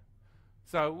happened.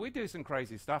 So we do some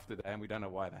crazy stuff today, and we don't know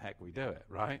why the heck we do it,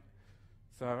 right?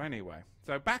 So anyway,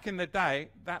 so back in the day,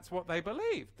 that's what they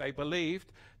believed. They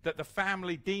believed that the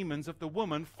family demons of the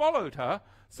woman followed her.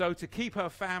 So to keep her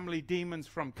family demons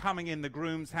from coming in the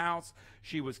groom's house,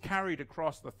 she was carried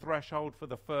across the threshold for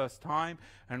the first time.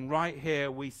 And right here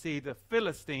we see the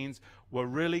Philistines were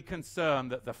really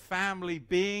concerned that the family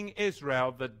being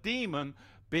Israel, the demon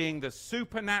being the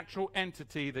supernatural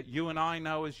entity that you and I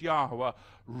know as Yahweh,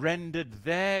 rendered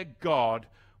their God,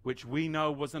 which we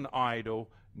know was an idol,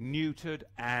 neutered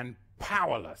and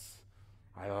powerless.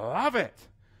 I love it.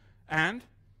 And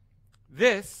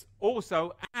this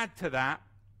also, add to that,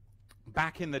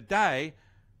 back in the day,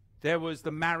 there was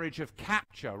the marriage of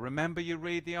capture. Remember, you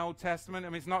read the Old Testament? I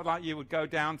mean, it's not like you would go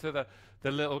down to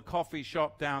the little coffee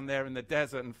shop down there in the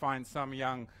desert and find some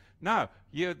young... No,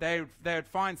 they'd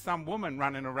find some woman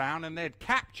running around and they'd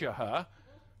capture her.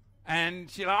 And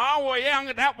she'd like, oh, well,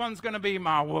 yeah, that one's going to be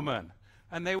my woman.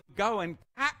 And they would go and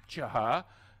capture her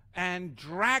and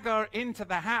drag her into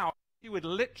the house. She would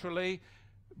literally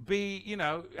be,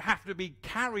 have to be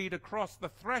carried across the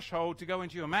threshold to go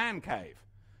into your man cave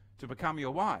to become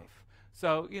your wife.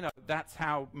 So, that's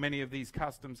how many of these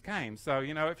customs came. So,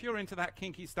 if you're into that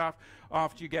kinky stuff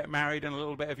after you get married and a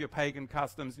little bit of your pagan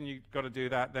customs and you've got to do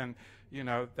that, then,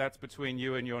 that's between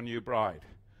you and your new bride,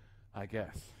 I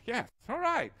guess. Yes, all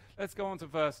right. Let's go on to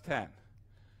verse 10.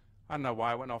 I don't know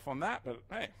why I went off on that, but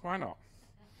hey, why not?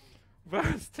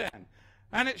 Verse 10.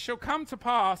 And it shall come to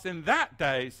pass in that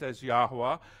day, says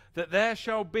Yahweh, that there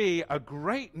shall be a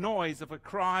great noise of a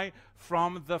cry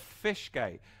from the fish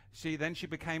gate. Then she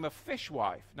became a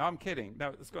fishwife. No, I'm kidding.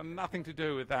 No, it's got nothing to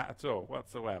do with that at all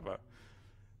whatsoever.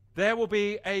 There will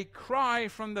be a cry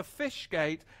from the fish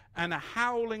gate and a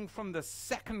howling from the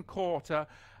second quarter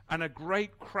and a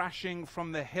great crashing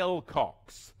from the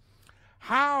hillcocks.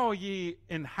 How, ye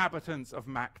inhabitants of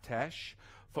Maktesh,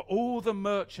 for all the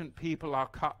merchant people are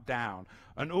cut down,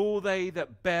 and all they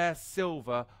that bear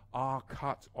silver are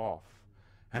cut off.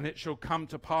 And it shall come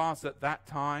to pass at that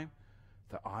time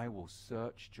that I will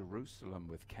search Jerusalem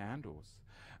with candles,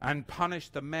 and punish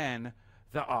the men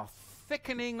that are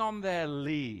thickening on their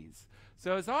lees.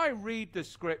 So as I read the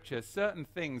scripture, certain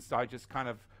things I just kind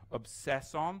of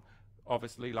obsess on,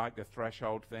 obviously like the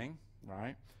threshold thing,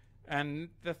 right? And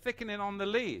the thickening on the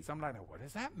lees. I'm like, what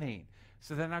does that mean?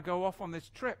 So then I go off on this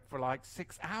trip for like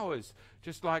 6 hours,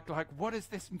 just like what does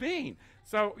this mean?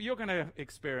 So you're going to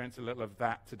experience a little of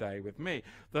that today with me.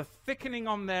 The thickening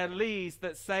on their lees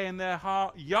that say in their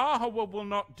heart, Yahweh will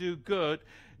not do good,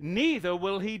 neither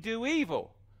will he do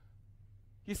evil.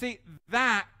 You see,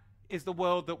 that is the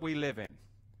world that we live in.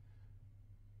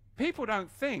 People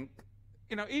don't think,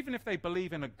 even if they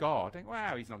believe in a God, think,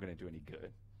 wow, he's not going to do any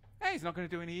good. Hey, he's not going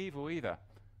to do any evil either.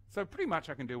 So pretty much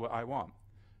I can do what I want,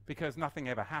 because nothing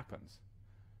ever happens.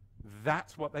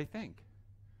 That's what they think.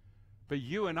 But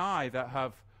you and I that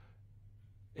have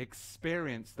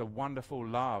experienced the wonderful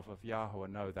love of Yahweh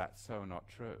know that's so not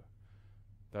true.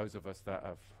 Those of us that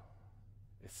have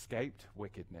escaped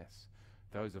wickedness,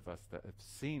 those of us that have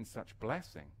seen such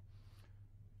blessing.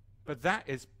 But that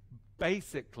is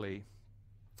basically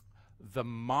the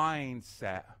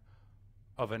mindset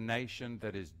of a nation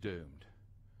that is doomed.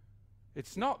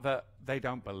 It's not that they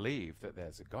don't believe that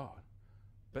there's a God,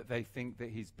 but they think that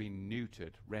he's been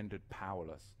neutered, rendered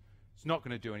powerless. It's not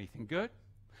going to do anything good,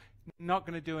 not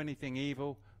going to do anything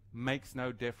evil, makes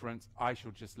no difference, I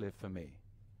shall just live for me.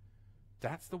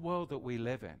 That's the world that we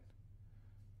live in.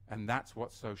 And that's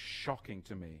what's so shocking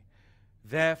to me.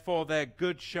 Therefore their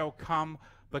goods shall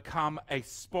become a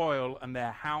spoil, and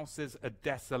their houses a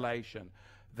desolation.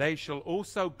 They shall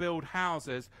also build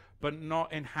houses, but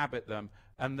not inhabit them,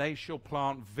 and they shall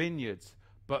plant vineyards,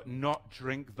 but not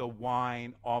drink the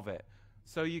wine of it.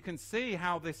 So you can see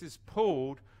how this is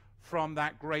pulled from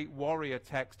that great warrior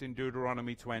text in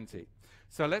Deuteronomy 20.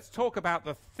 So let's talk about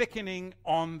the thickening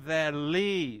on their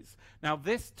lees. Now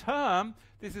this term,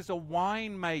 this is a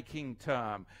wine-making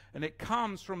term, and it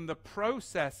comes from the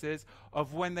processes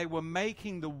of when they were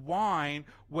making the wine,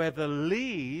 where the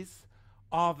lees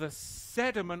are the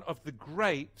sediment of the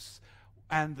grapes,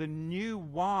 and the new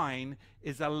wine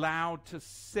is allowed to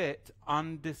sit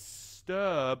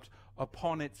undisturbed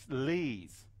upon its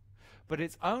lees. But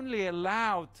it's only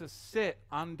allowed to sit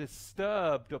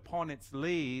undisturbed upon its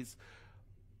lees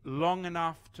long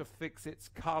enough to fix its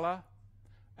color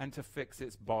and to fix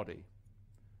its body.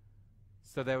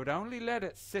 So they would only let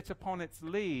it sit upon its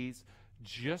lees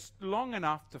just long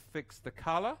enough to fix the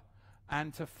color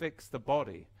and to fix the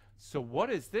body. So what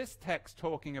is this text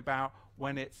talking about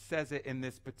when it says it in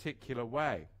this particular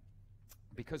way?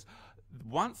 Because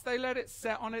once they let it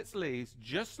set on its lees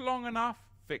just long enough,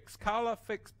 fix color,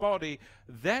 fix body,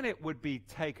 then it would be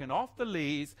taken off the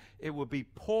lees, it would be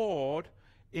poured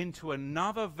into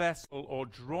another vessel or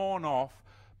drawn off,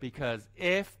 because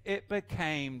if it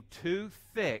became too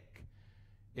thick,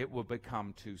 it will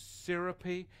become too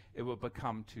syrupy, it will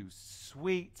become too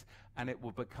sweet, and it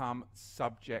will become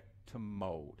subject to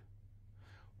mold.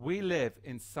 We live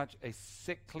in such a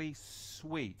sickly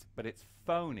sweet, but it's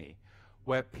phony,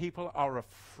 where people are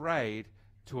afraid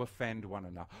to offend one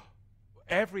another.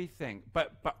 Everything,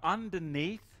 but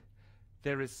underneath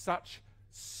there is such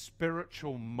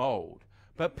spiritual mold.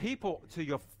 But people to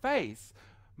your face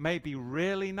may be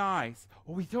really nice.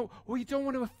 Oh, you don't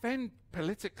want to offend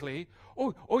politically.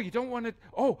 Oh, you don't want to.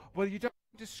 Oh, well, you don't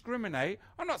discriminate.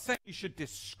 I'm not saying you should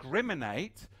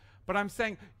discriminate, but I'm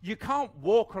saying you can't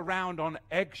walk around on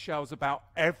eggshells about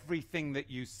everything that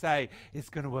you say is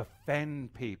going to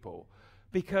offend people,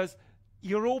 because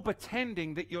you're all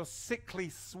pretending that you're sickly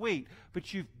sweet,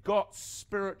 but you've got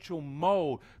spiritual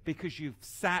mold because you've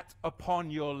sat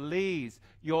upon your lees.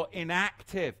 You're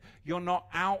inactive. You're not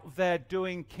out there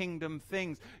doing kingdom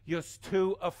things. You're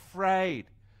too afraid.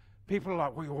 People are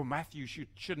like, well, Matthew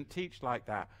shouldn't teach like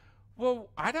that. Well,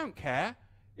 I don't care.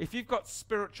 If you've got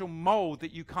spiritual mold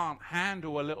that you can't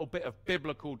handle a little bit of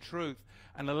biblical truth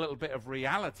and a little bit of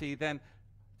reality, then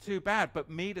too bad. But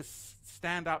me to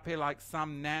stand up here like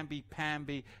some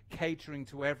namby-pamby catering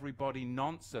to everybody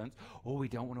nonsense, oh, we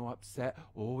don't want to upset,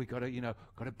 oh, we got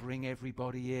to bring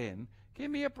everybody in. Give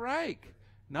me a break.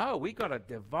 No, we got to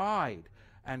divide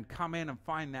and come in and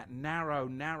find that narrow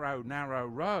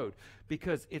road,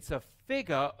 because it's a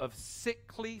figure of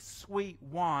sickly sweet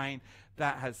wine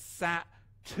that has sat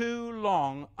too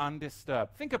long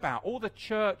undisturbed. Think about all the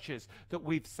churches that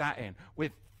we've sat in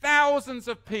with thousands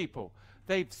of people.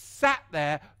 They've sat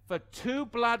there for too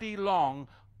bloody long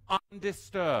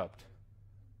undisturbed,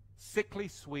 sickly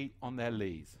sweet on their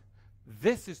lees.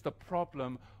 This is the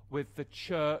problem with the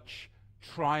church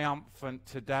triumphant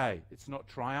today. It's not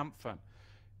triumphant.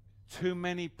 Too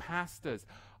many pastors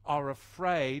are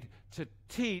afraid to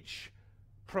teach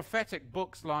prophetic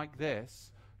books like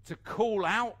this, to call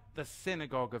out the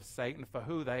synagogue of Satan for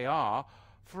who they are,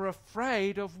 for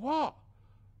afraid of what?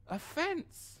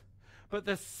 Offense. But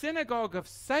the synagogue of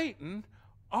Satan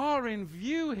are in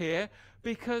view here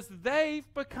because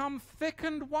they've become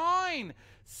thickened wine,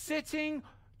 sitting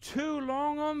too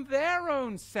long on their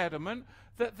own sediment,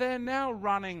 that they're now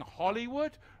running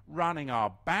Hollywood, running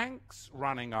our banks,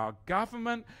 running our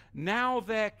government. Now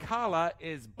their color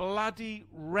is bloody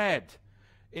red.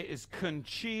 It is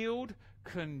congealed,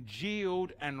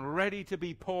 and ready to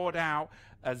be poured out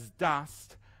as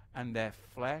dust, and their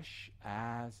flesh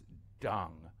as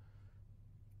dung.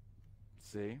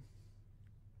 See?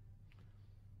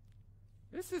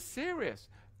 This is serious.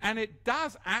 And it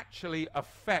does actually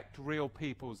affect real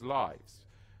people's lives.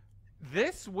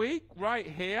 This week, right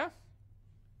here,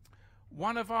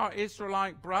 one of our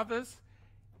Israelite brothers,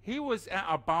 he was at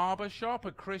a barber shop,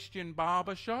 a Christian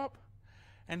barber shop,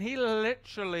 and he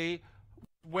literally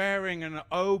wearing an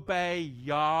Obey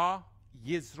Yah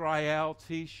Yisrael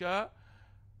t-shirt,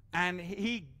 and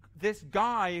this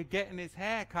guy getting his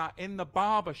hair cut in the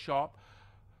barber shop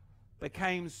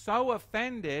became so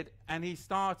offended, and he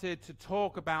started to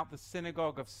talk about the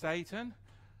synagogue of Satan,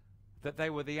 that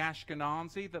they were the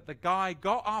Ashkenazi, that the guy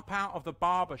got up out of the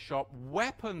barber shop,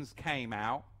 weapons came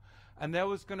out, and there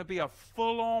was going to be a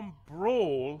full-on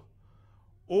brawl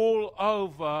all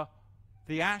over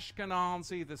the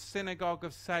Ashkenazi, the synagogue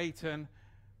of Satan,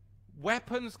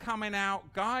 weapons coming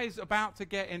out, guys about to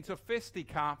get into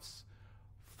fisticuffs,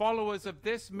 followers of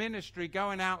this ministry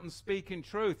going out and speaking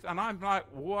truth. And I'm like,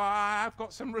 wow, I've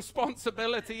got some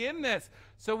responsibility in this.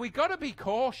 So we got to be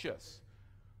cautious.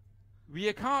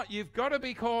 You've got to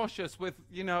be cautious with,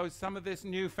 some of this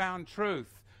newfound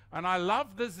truth. And I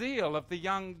love the zeal of the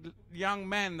young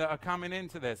men that are coming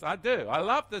into this. I do. I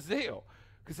love the zeal.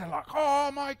 Because they're like,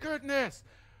 oh my goodness.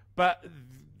 But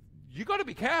you got to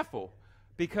be careful.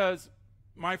 Because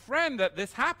my friend that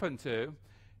this happened to,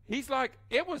 he's like,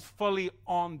 it was fully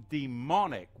on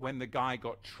demonic when the guy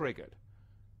got triggered.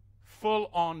 Full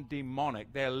on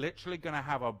demonic. They're literally going to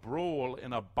have a brawl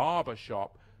in a barber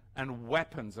shop and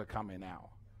weapons are coming out.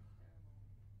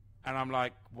 And I'm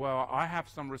like, well, I have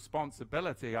some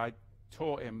responsibility. I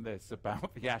taught him this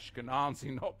about the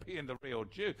Ashkenazi not being the real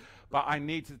Jew. But I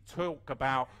need to talk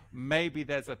about maybe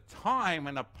there's a time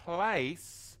and a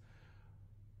place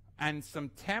and some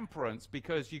temperance,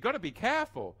 because you've got to be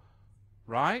careful,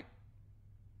 right?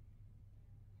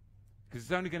 Because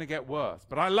it's only going to get worse.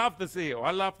 But I love the zeal. I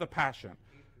love the passion.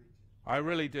 I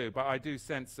really do. But I do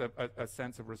sense a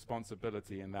sense of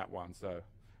responsibility in that one. So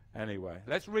anyway,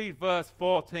 let's read verse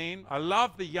 14. I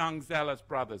love the young, zealous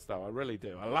brothers, though. I really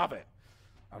do. I love it.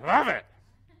 I love it.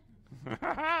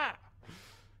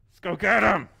 Let's go get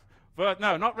them. But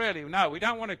no, not really. No, we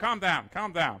don't want to. Calm down.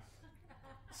 Calm down.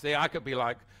 See, I could be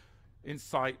like,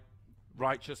 incite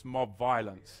righteous mob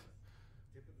violence.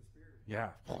 Yeah.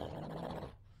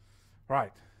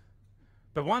 Right.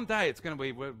 But one day we're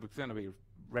going to be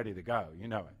ready to go. You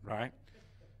know it, right?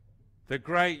 The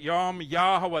great Yom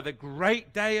Yahweh, the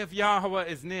great day of Yahweh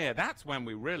is near. That's when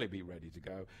we really be ready to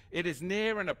go. It is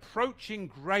near and approaching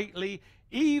greatly,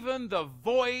 even the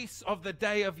voice of the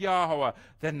day of Yahweh.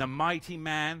 Then the mighty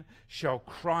man shall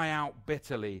cry out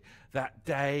bitterly. That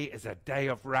day is a day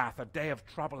of wrath, a day of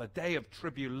trouble, a day of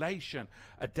tribulation,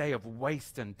 a day of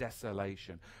waste and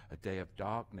desolation, a day of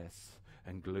darkness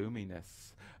and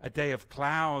gloominess, a day of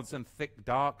clouds and thick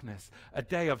darkness, a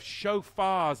day of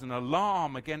shofars and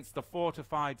alarm against the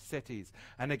fortified cities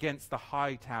and against the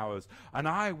high towers. And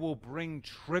I will bring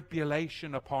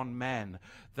tribulation upon men,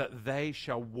 that they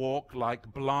shall walk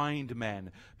like blind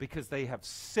men, because they have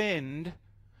sinned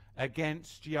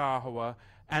against Yahweh,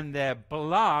 and their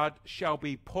blood shall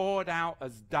be poured out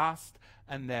as dust,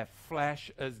 and their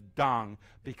flesh as dung,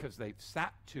 because they've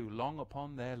sat too long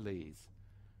upon their lees.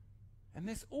 And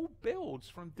this all builds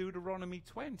from Deuteronomy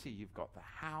 20. You've got the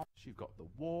house, you've got the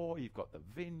war, you've got the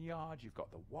vineyard, you've got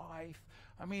the wife.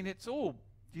 I mean, it's all,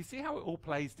 do you see how it all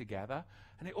plays together?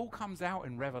 And it all comes out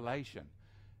in Revelation.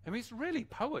 I mean, it's really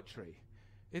poetry.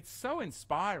 It's so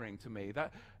inspiring to me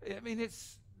that, I mean,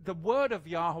 it's the word of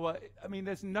Yahweh. I mean,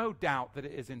 there's no doubt that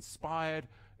it is inspired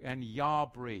and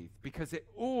Yah-breathed, because it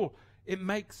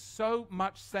makes so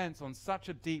much sense on such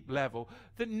a deep level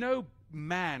that no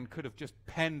man could have just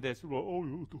penned this.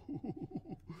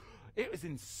 It was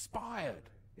inspired.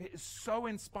 It is so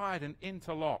inspired and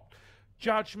interlocked.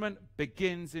 Judgment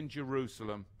begins in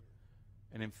Jerusalem.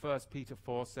 And in 1 Peter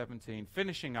 4:17,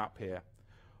 finishing up here,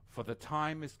 for the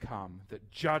time is come that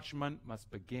judgment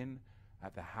must begin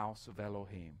at the house of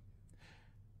Elohim.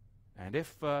 And if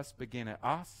first begin at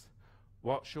us,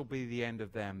 what shall be the end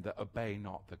of them that obey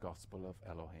not the gospel of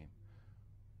Elohim?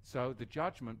 So the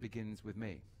judgment begins with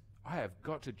me. I have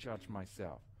got to judge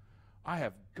myself. I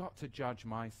have got to judge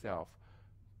myself.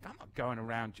 I'm not going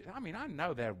around, I mean, I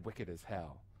know they're wicked as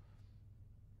hell.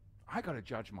 I got to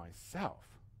judge myself.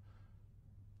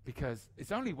 Because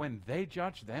it's only when they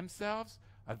judge themselves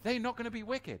are they not going to be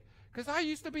wicked. Because I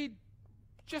used to be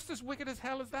just as wicked as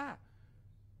hell as that.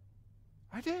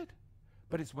 I did.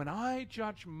 But it's when I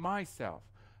judge myself,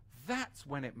 that's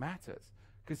when it matters.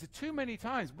 Because too many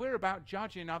times we're about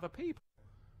judging other people.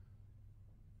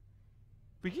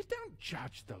 But you don't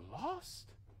judge the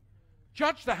lost.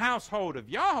 Judge the household of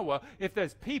Yahweh. If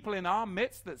there's people in our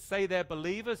midst that say they're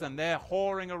believers and they're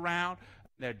whoring around,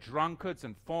 they're drunkards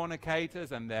and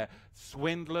fornicators and they're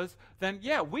swindlers, then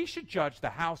yeah, we should judge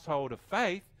the household of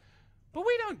faith. But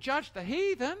we don't judge the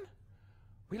heathen.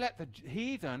 We let the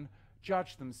heathen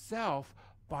judge themselves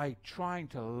by trying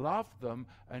to love them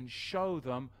and show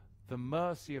them the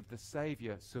mercy of the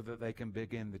Savior so that they can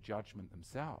begin the judgment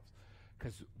themselves.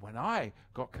 Because when I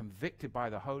got convicted by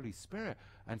the Holy Spirit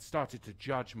and started to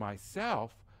judge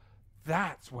myself,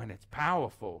 that's when it's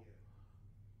powerful.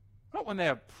 Not when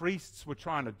their priests were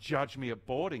trying to judge me at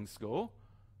boarding school.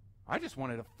 I just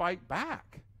wanted to fight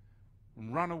back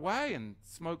and run away and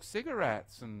smoke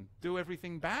cigarettes and do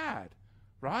everything bad,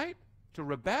 right? To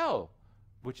rebel,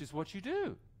 which is what you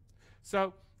do.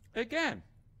 So, again,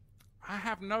 I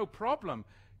have no problem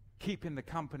keeping the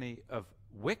company of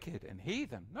wicked and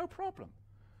heathen, no problem.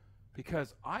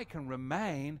 Because I can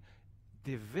remain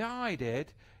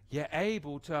divided, yet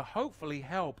able to hopefully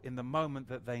help in the moment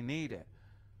that they need it.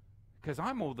 Because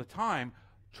I'm all the time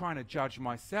trying to judge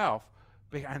myself,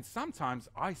 and sometimes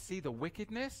I see the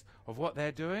wickedness of what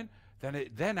they're doing, then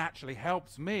it then actually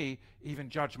helps me even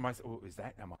judge myself. Oh,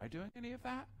 am I doing any of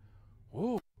that?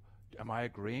 Oh, am I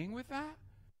agreeing with that?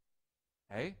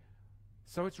 Okay.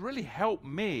 So it's really helped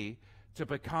me to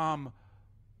become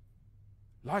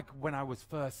like when I was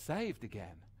first saved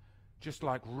again. Just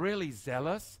like really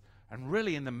zealous and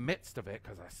really in the midst of it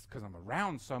because I'm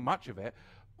around so much of it.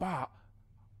 But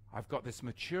I've got this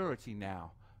maturity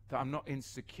now that I'm not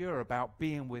insecure about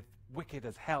being with wicked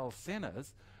as hell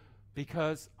sinners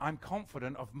because I'm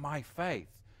confident of my faith.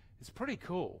 It's pretty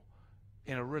cool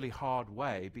in a really hard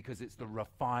way because it's the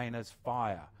refiner's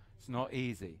fire. It's not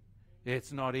easy.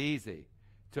 It's not easy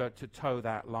to toe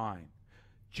that line.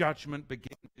 Judgment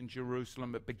begins in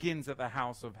Jerusalem. It begins at the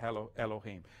house of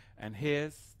Elohim. And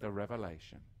here's the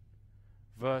revelation.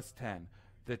 Verse 10.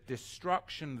 The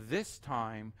destruction this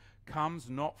time comes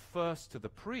not first to the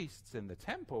priests in the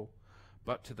temple,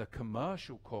 but to the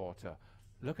commercial quarter.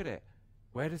 Look at it.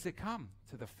 Where does it come?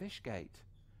 To the fish gate.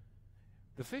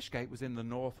 The fish gate was in the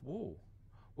north wall,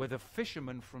 where the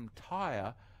fishermen from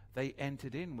Tyre, they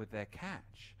entered in with their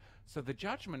catch. So the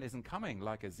judgment isn't coming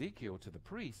like Ezekiel to the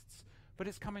priests, but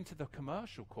it's coming to the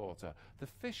commercial quarter, the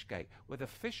fish gate, where the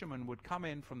fishermen would come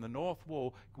in from the north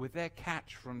wall with their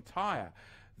catch from Tyre.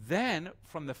 Then,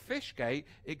 from the fish gate,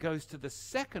 it goes to the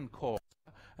second quarter,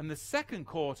 and the second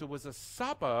quarter was a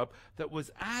suburb that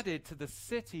was added to the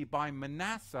city by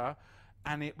Manasseh,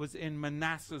 and it was in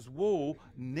Manasseh's wall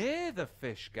near the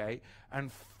fish gate.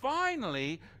 And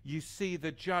finally, you see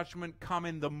the judgment come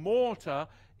in the mortar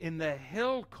in the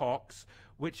hillcocks,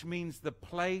 which means the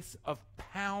place of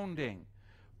pounding.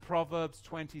 Proverbs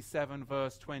 27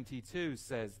 verse 22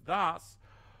 says, thus,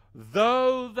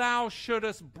 though thou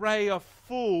shouldest bray a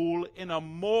fool in a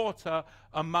mortar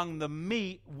among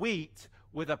the wheat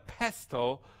with a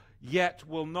pestle, yet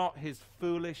will not his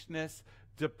foolishness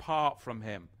depart from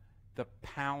him. The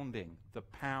pounding, the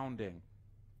pounding.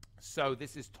 So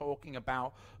this is talking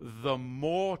about the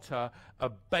mortar, a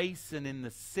basin in the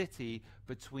city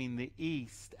between the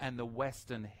east and the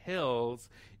western hills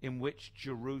in which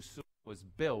Jerusalem was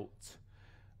built.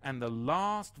 And the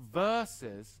last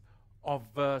verses of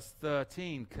verse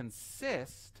 13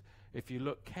 consist, if you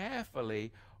look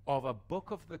carefully, of a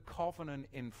book of the covenant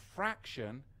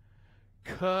infraction,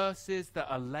 curses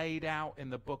that are laid out in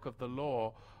the book of the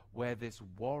law, where this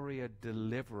warrior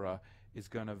deliverer is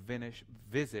going to visit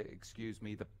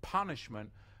the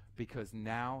punishment, because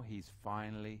now he's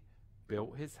finally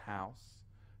built his house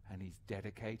and he's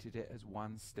dedicated it as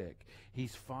one stick.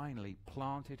 He's finally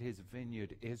planted his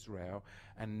vineyard Israel,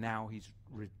 and now he's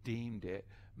redeemed it,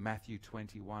 Matthew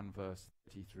 21 verse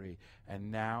 33. And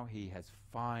now he has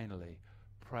finally,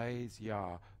 praise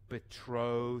Yah,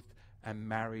 betrothed and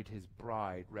married his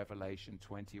bride, Revelation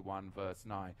 21 verse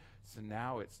 9. So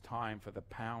now it's time for the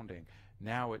pounding.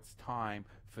 Now it's time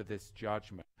for this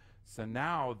judgment. So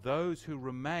now those who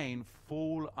remain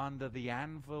fall under the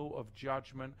anvil of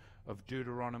judgment of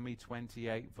Deuteronomy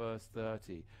 28 verse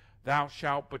 30. Thou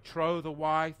shalt betroth a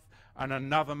wife, and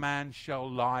another man shall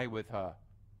lie with her.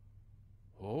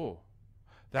 Oh.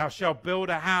 Thou shalt build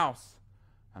a house,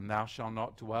 and thou shalt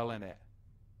not dwell in it.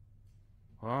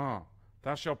 Oh.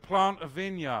 Thou shalt plant a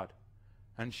vineyard,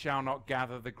 and shalt not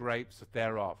gather the grapes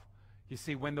thereof. You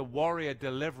see, when the warrior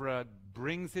deliverer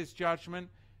brings his judgment,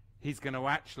 he's going to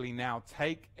actually now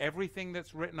take everything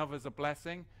that's written of as a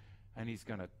blessing, and he's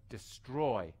going to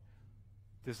destroy.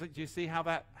 Do you see how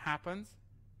that happens?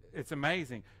 It's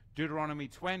amazing. Deuteronomy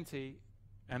 20,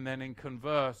 and then in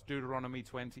converse, Deuteronomy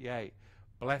 28.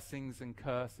 Blessings and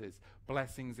curses,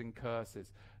 blessings and curses.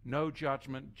 No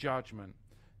judgment, judgment.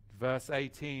 Verse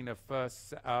 18 of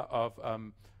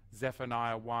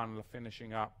Zephaniah 1,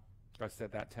 finishing up. I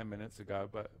said that 10 minutes ago,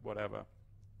 but whatever.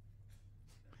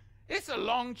 It's a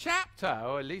long chapter,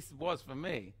 or at least it was for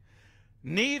me.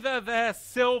 Neither their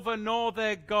silver nor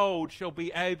their gold shall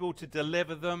be able to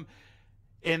deliver them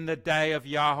in the day of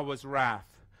Yahweh's wrath.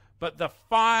 But the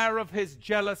fire of his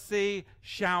jealousy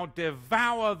shall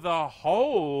devour the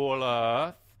whole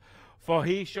earth, for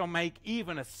he shall make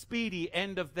even a speedy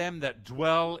end of them that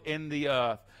dwell in the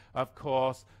earth. Of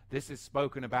course, this is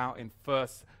spoken about in 1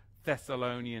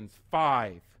 Thessalonians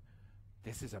 5.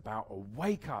 This is about a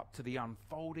wake-up to the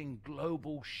unfolding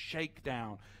global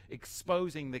shakedown,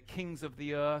 exposing the kings of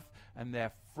the earth and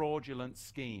their fraudulent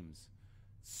schemes.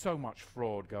 So much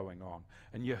fraud going on.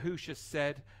 And Yahushua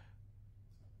said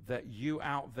that you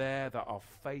out there that are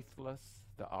faithless,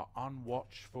 that our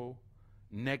unwatchful,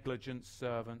 negligent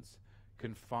servants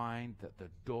can find that the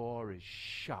door is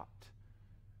shut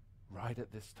right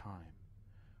at this time,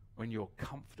 when your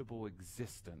comfortable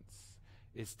existence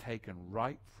is taken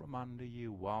right from under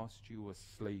you whilst you were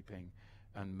sleeping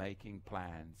and making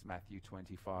plans. Matthew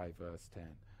 25, verse 10.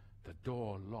 The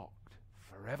door locked,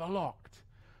 forever locked.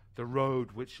 The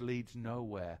road which leads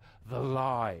nowhere, the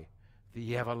lie,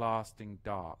 the everlasting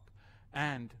dark.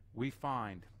 And we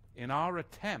find in our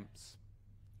attempts,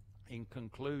 in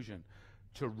conclusion,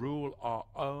 to rule our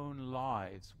own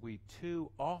lives, we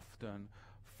too often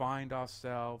find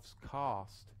ourselves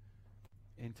cast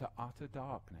into utter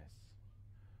darkness.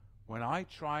 When I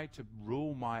tried to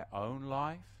rule my own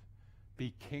life,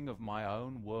 be king of my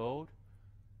own world,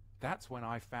 that's when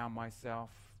I found myself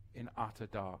in utter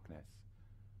darkness.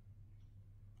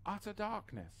 Utter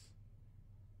darkness.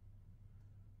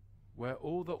 Where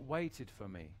all that waited for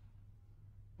me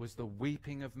was the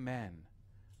weeping of men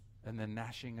and the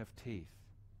gnashing of teeth.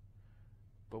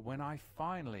 But when I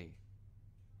finally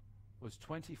was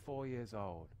 24 years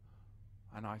old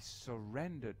and I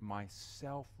surrendered my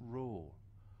self-rule,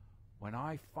 when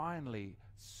I finally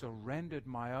surrendered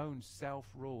my own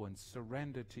self-rule and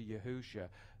surrendered to Yahushua,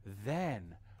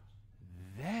 then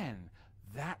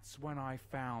that's when I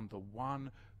found the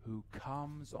one who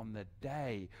comes on the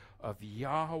day of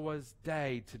Yahweh's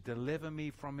day to deliver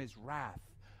me from his wrath,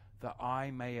 that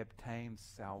I may obtain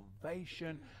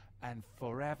salvation and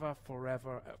forever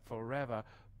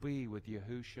be with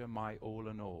Yahushua, my all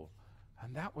in all.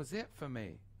 And that was it for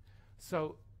me.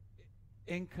 So,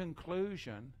 in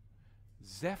conclusion,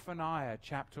 Zephaniah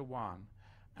chapter 1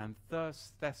 and 1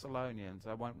 Thessalonians,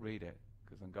 I won't read it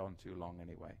because I'm going too long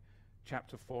anyway,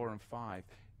 chapter 4 and 5,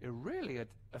 are really a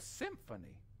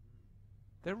symphony.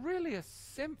 They're really a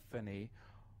symphony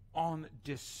on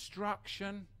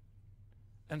destruction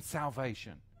and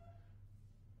salvation.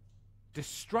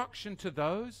 Destruction to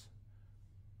those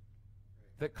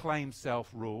that claim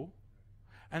self-rule,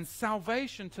 and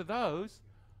salvation to those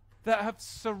that have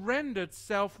surrendered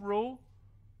self-rule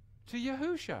to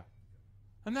Yahushua.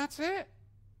 And that's it.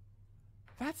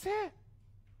 That's it.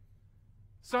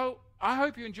 So I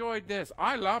hope you enjoyed this.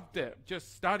 I loved it.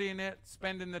 Just studying it,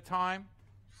 spending the time.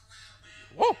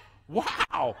 Whoa,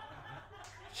 wow.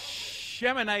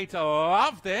 Sheminator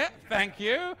loved it. Thank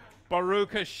you.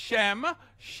 Baruch Hashem,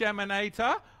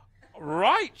 Sheminator.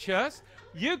 Righteous.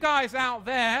 You guys out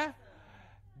there,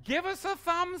 give us a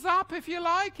thumbs up if you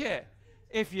like it.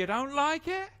 If you don't like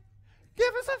it,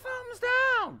 give us a thumbs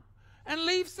down. And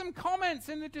leave some comments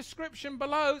in the description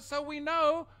below so we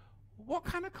know what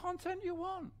kind of content you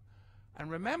want. And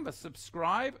remember,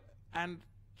 subscribe and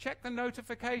check the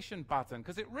notification button,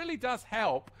 because it really does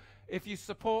help if you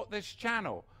support this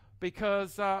channel,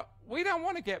 because we don't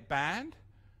want to get banned.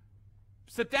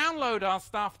 So download our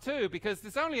stuff too, because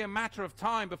there's only a matter of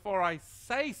time before I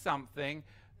say something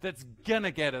that's going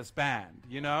to get us banned,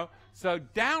 you know? So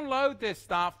download this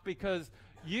stuff, because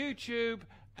YouTube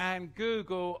and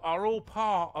Google are all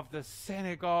part of the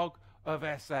synagogue of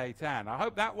Satan. I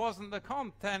hope that wasn't the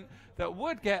content that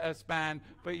would get us banned,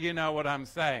 but you know what I'm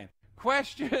saying.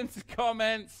 Questions,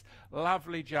 comments,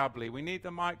 lovely jubbly. We need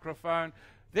the microphone.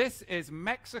 This is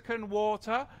Mexican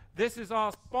water. This is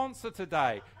our sponsor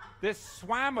today. This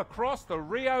swam across the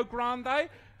Rio Grande,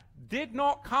 did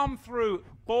not come through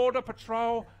Border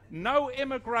Patrol, no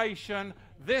immigration.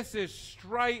 This is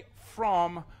straight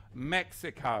from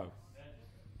Mexico.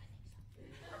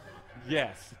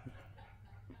 Yes.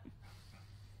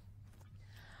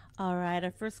 All right,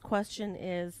 our first question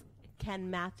is,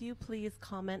 can Matthew please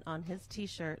comment on his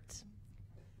t-shirt?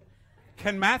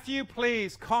 Can Matthew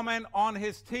please comment on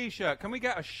his t-shirt? Can we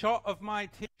get a shot of my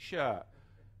t-shirt?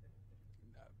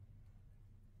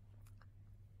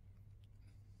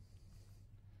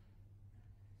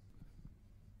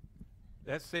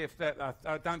 Let's see if that,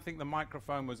 I don't think the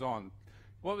microphone was on.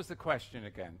 What was the question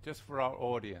again, just for our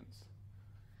audience?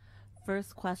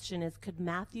 First question is, could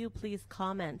Matthew please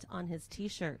comment on his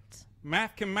t-shirt?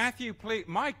 Can Matthew please,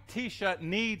 my t-shirt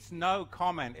needs no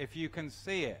comment if you can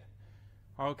see it,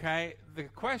 okay? The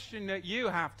question that you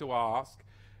have to ask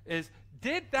is,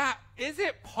 is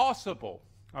it possible,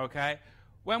 okay,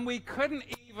 when we couldn't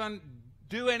even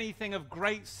do anything of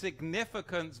great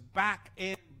significance back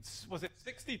in, was it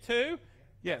 62?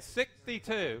 Yes,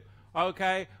 62,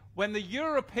 okay, when the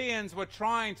Europeans were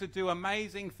trying to do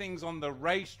amazing things on the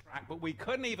racetrack, but we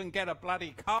couldn't even get a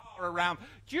bloody car around.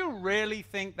 Do you really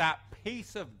think that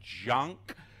piece of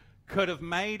junk could have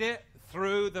made it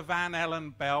through the Van Allen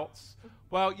belts?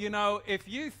 Well, you know, if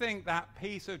you think that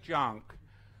piece of junk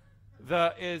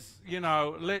that is, you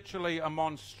know, literally a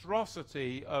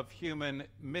monstrosity of human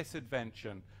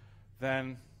misadventure,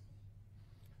 then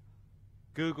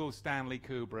Google Stanley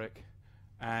Kubrick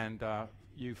and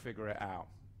you figure it out.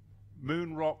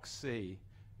 Moon Rock Sea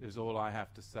is all I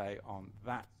have to say on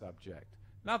that subject.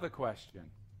 Another question.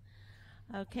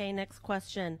 Okay, next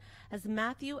question. Has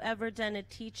Matthew ever done a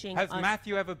teaching Has on...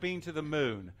 Matthew ever been to the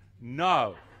moon?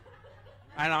 No.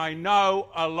 And I know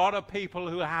a lot of people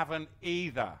who haven't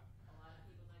either.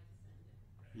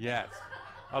 Yes.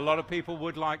 A lot of people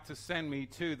would like to send me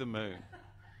to the moon.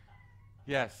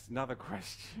 Yes, another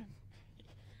question.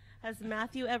 Has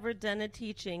Matthew ever done a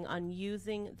teaching on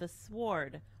using the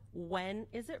sword? When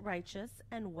is it righteous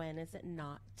and when is it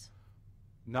not?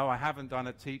 No, I haven't done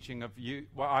a teaching of you.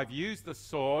 Well, I've used the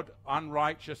sword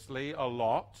unrighteously a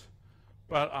lot,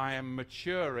 but I am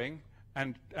maturing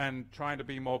and trying to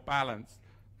be more balanced.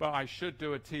 But I should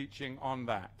do a teaching on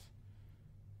that.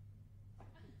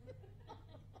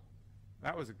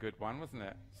 That was a good one, wasn't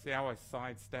it? See how I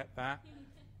sidestepped that?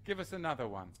 Give us another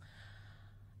one.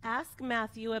 Ask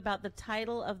Matthew about the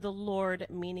title of the Lord,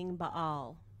 meaning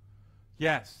Baal.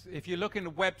 Yes, if you look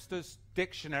in Webster's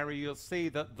dictionary, you'll see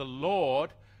that the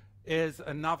Lord is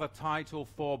another title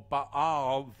for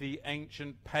Baal, the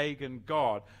ancient pagan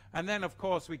god. And then, of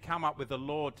course, we come up with the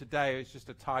Lord today. It's just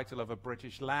a title of a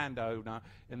British landowner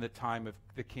in the time of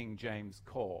the King James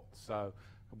Court. So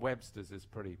Webster's is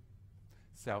pretty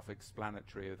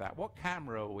self-explanatory of that. What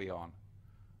camera are we on?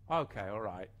 Okay, all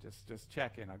right. Just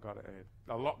checking. I've got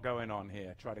a lot going on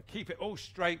here. Try to keep it all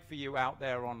straight for you out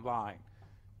there online.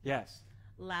 Yes.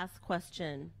 Last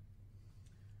question.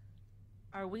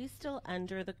 Are we still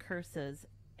under the curses,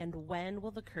 and when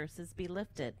will the curses be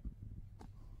lifted?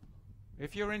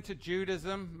 If you're into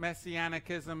Judaism,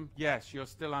 Messianicism, yes, you're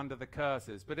still under the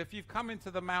curses. But if you've come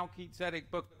into the Melchizedek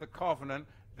Book of the Covenant,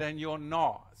 then you're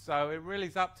not. So it really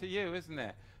is up to you, isn't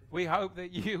it? We hope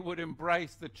that you would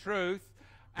embrace the truth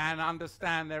and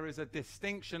understand there is a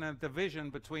distinction and division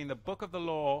between the book of the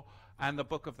law and the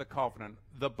book of the covenant.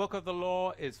 The book of the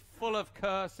law is full of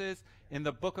curses. In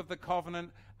the book of the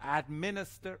covenant,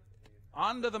 administer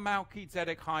under the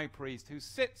Melchizedek high priest who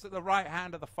sits at the right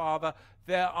hand of the Father,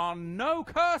 there are no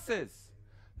curses.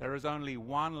 There is only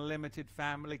one limited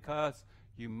family curse.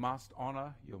 You must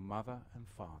honor your mother and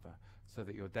father so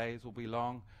that your days will be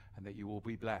long and that you will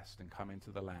be blessed and come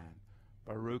into the land.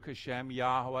 Baruch Hashem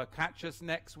Yahweh. Catch us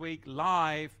next week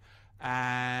live,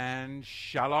 and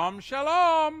shalom,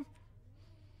 shalom.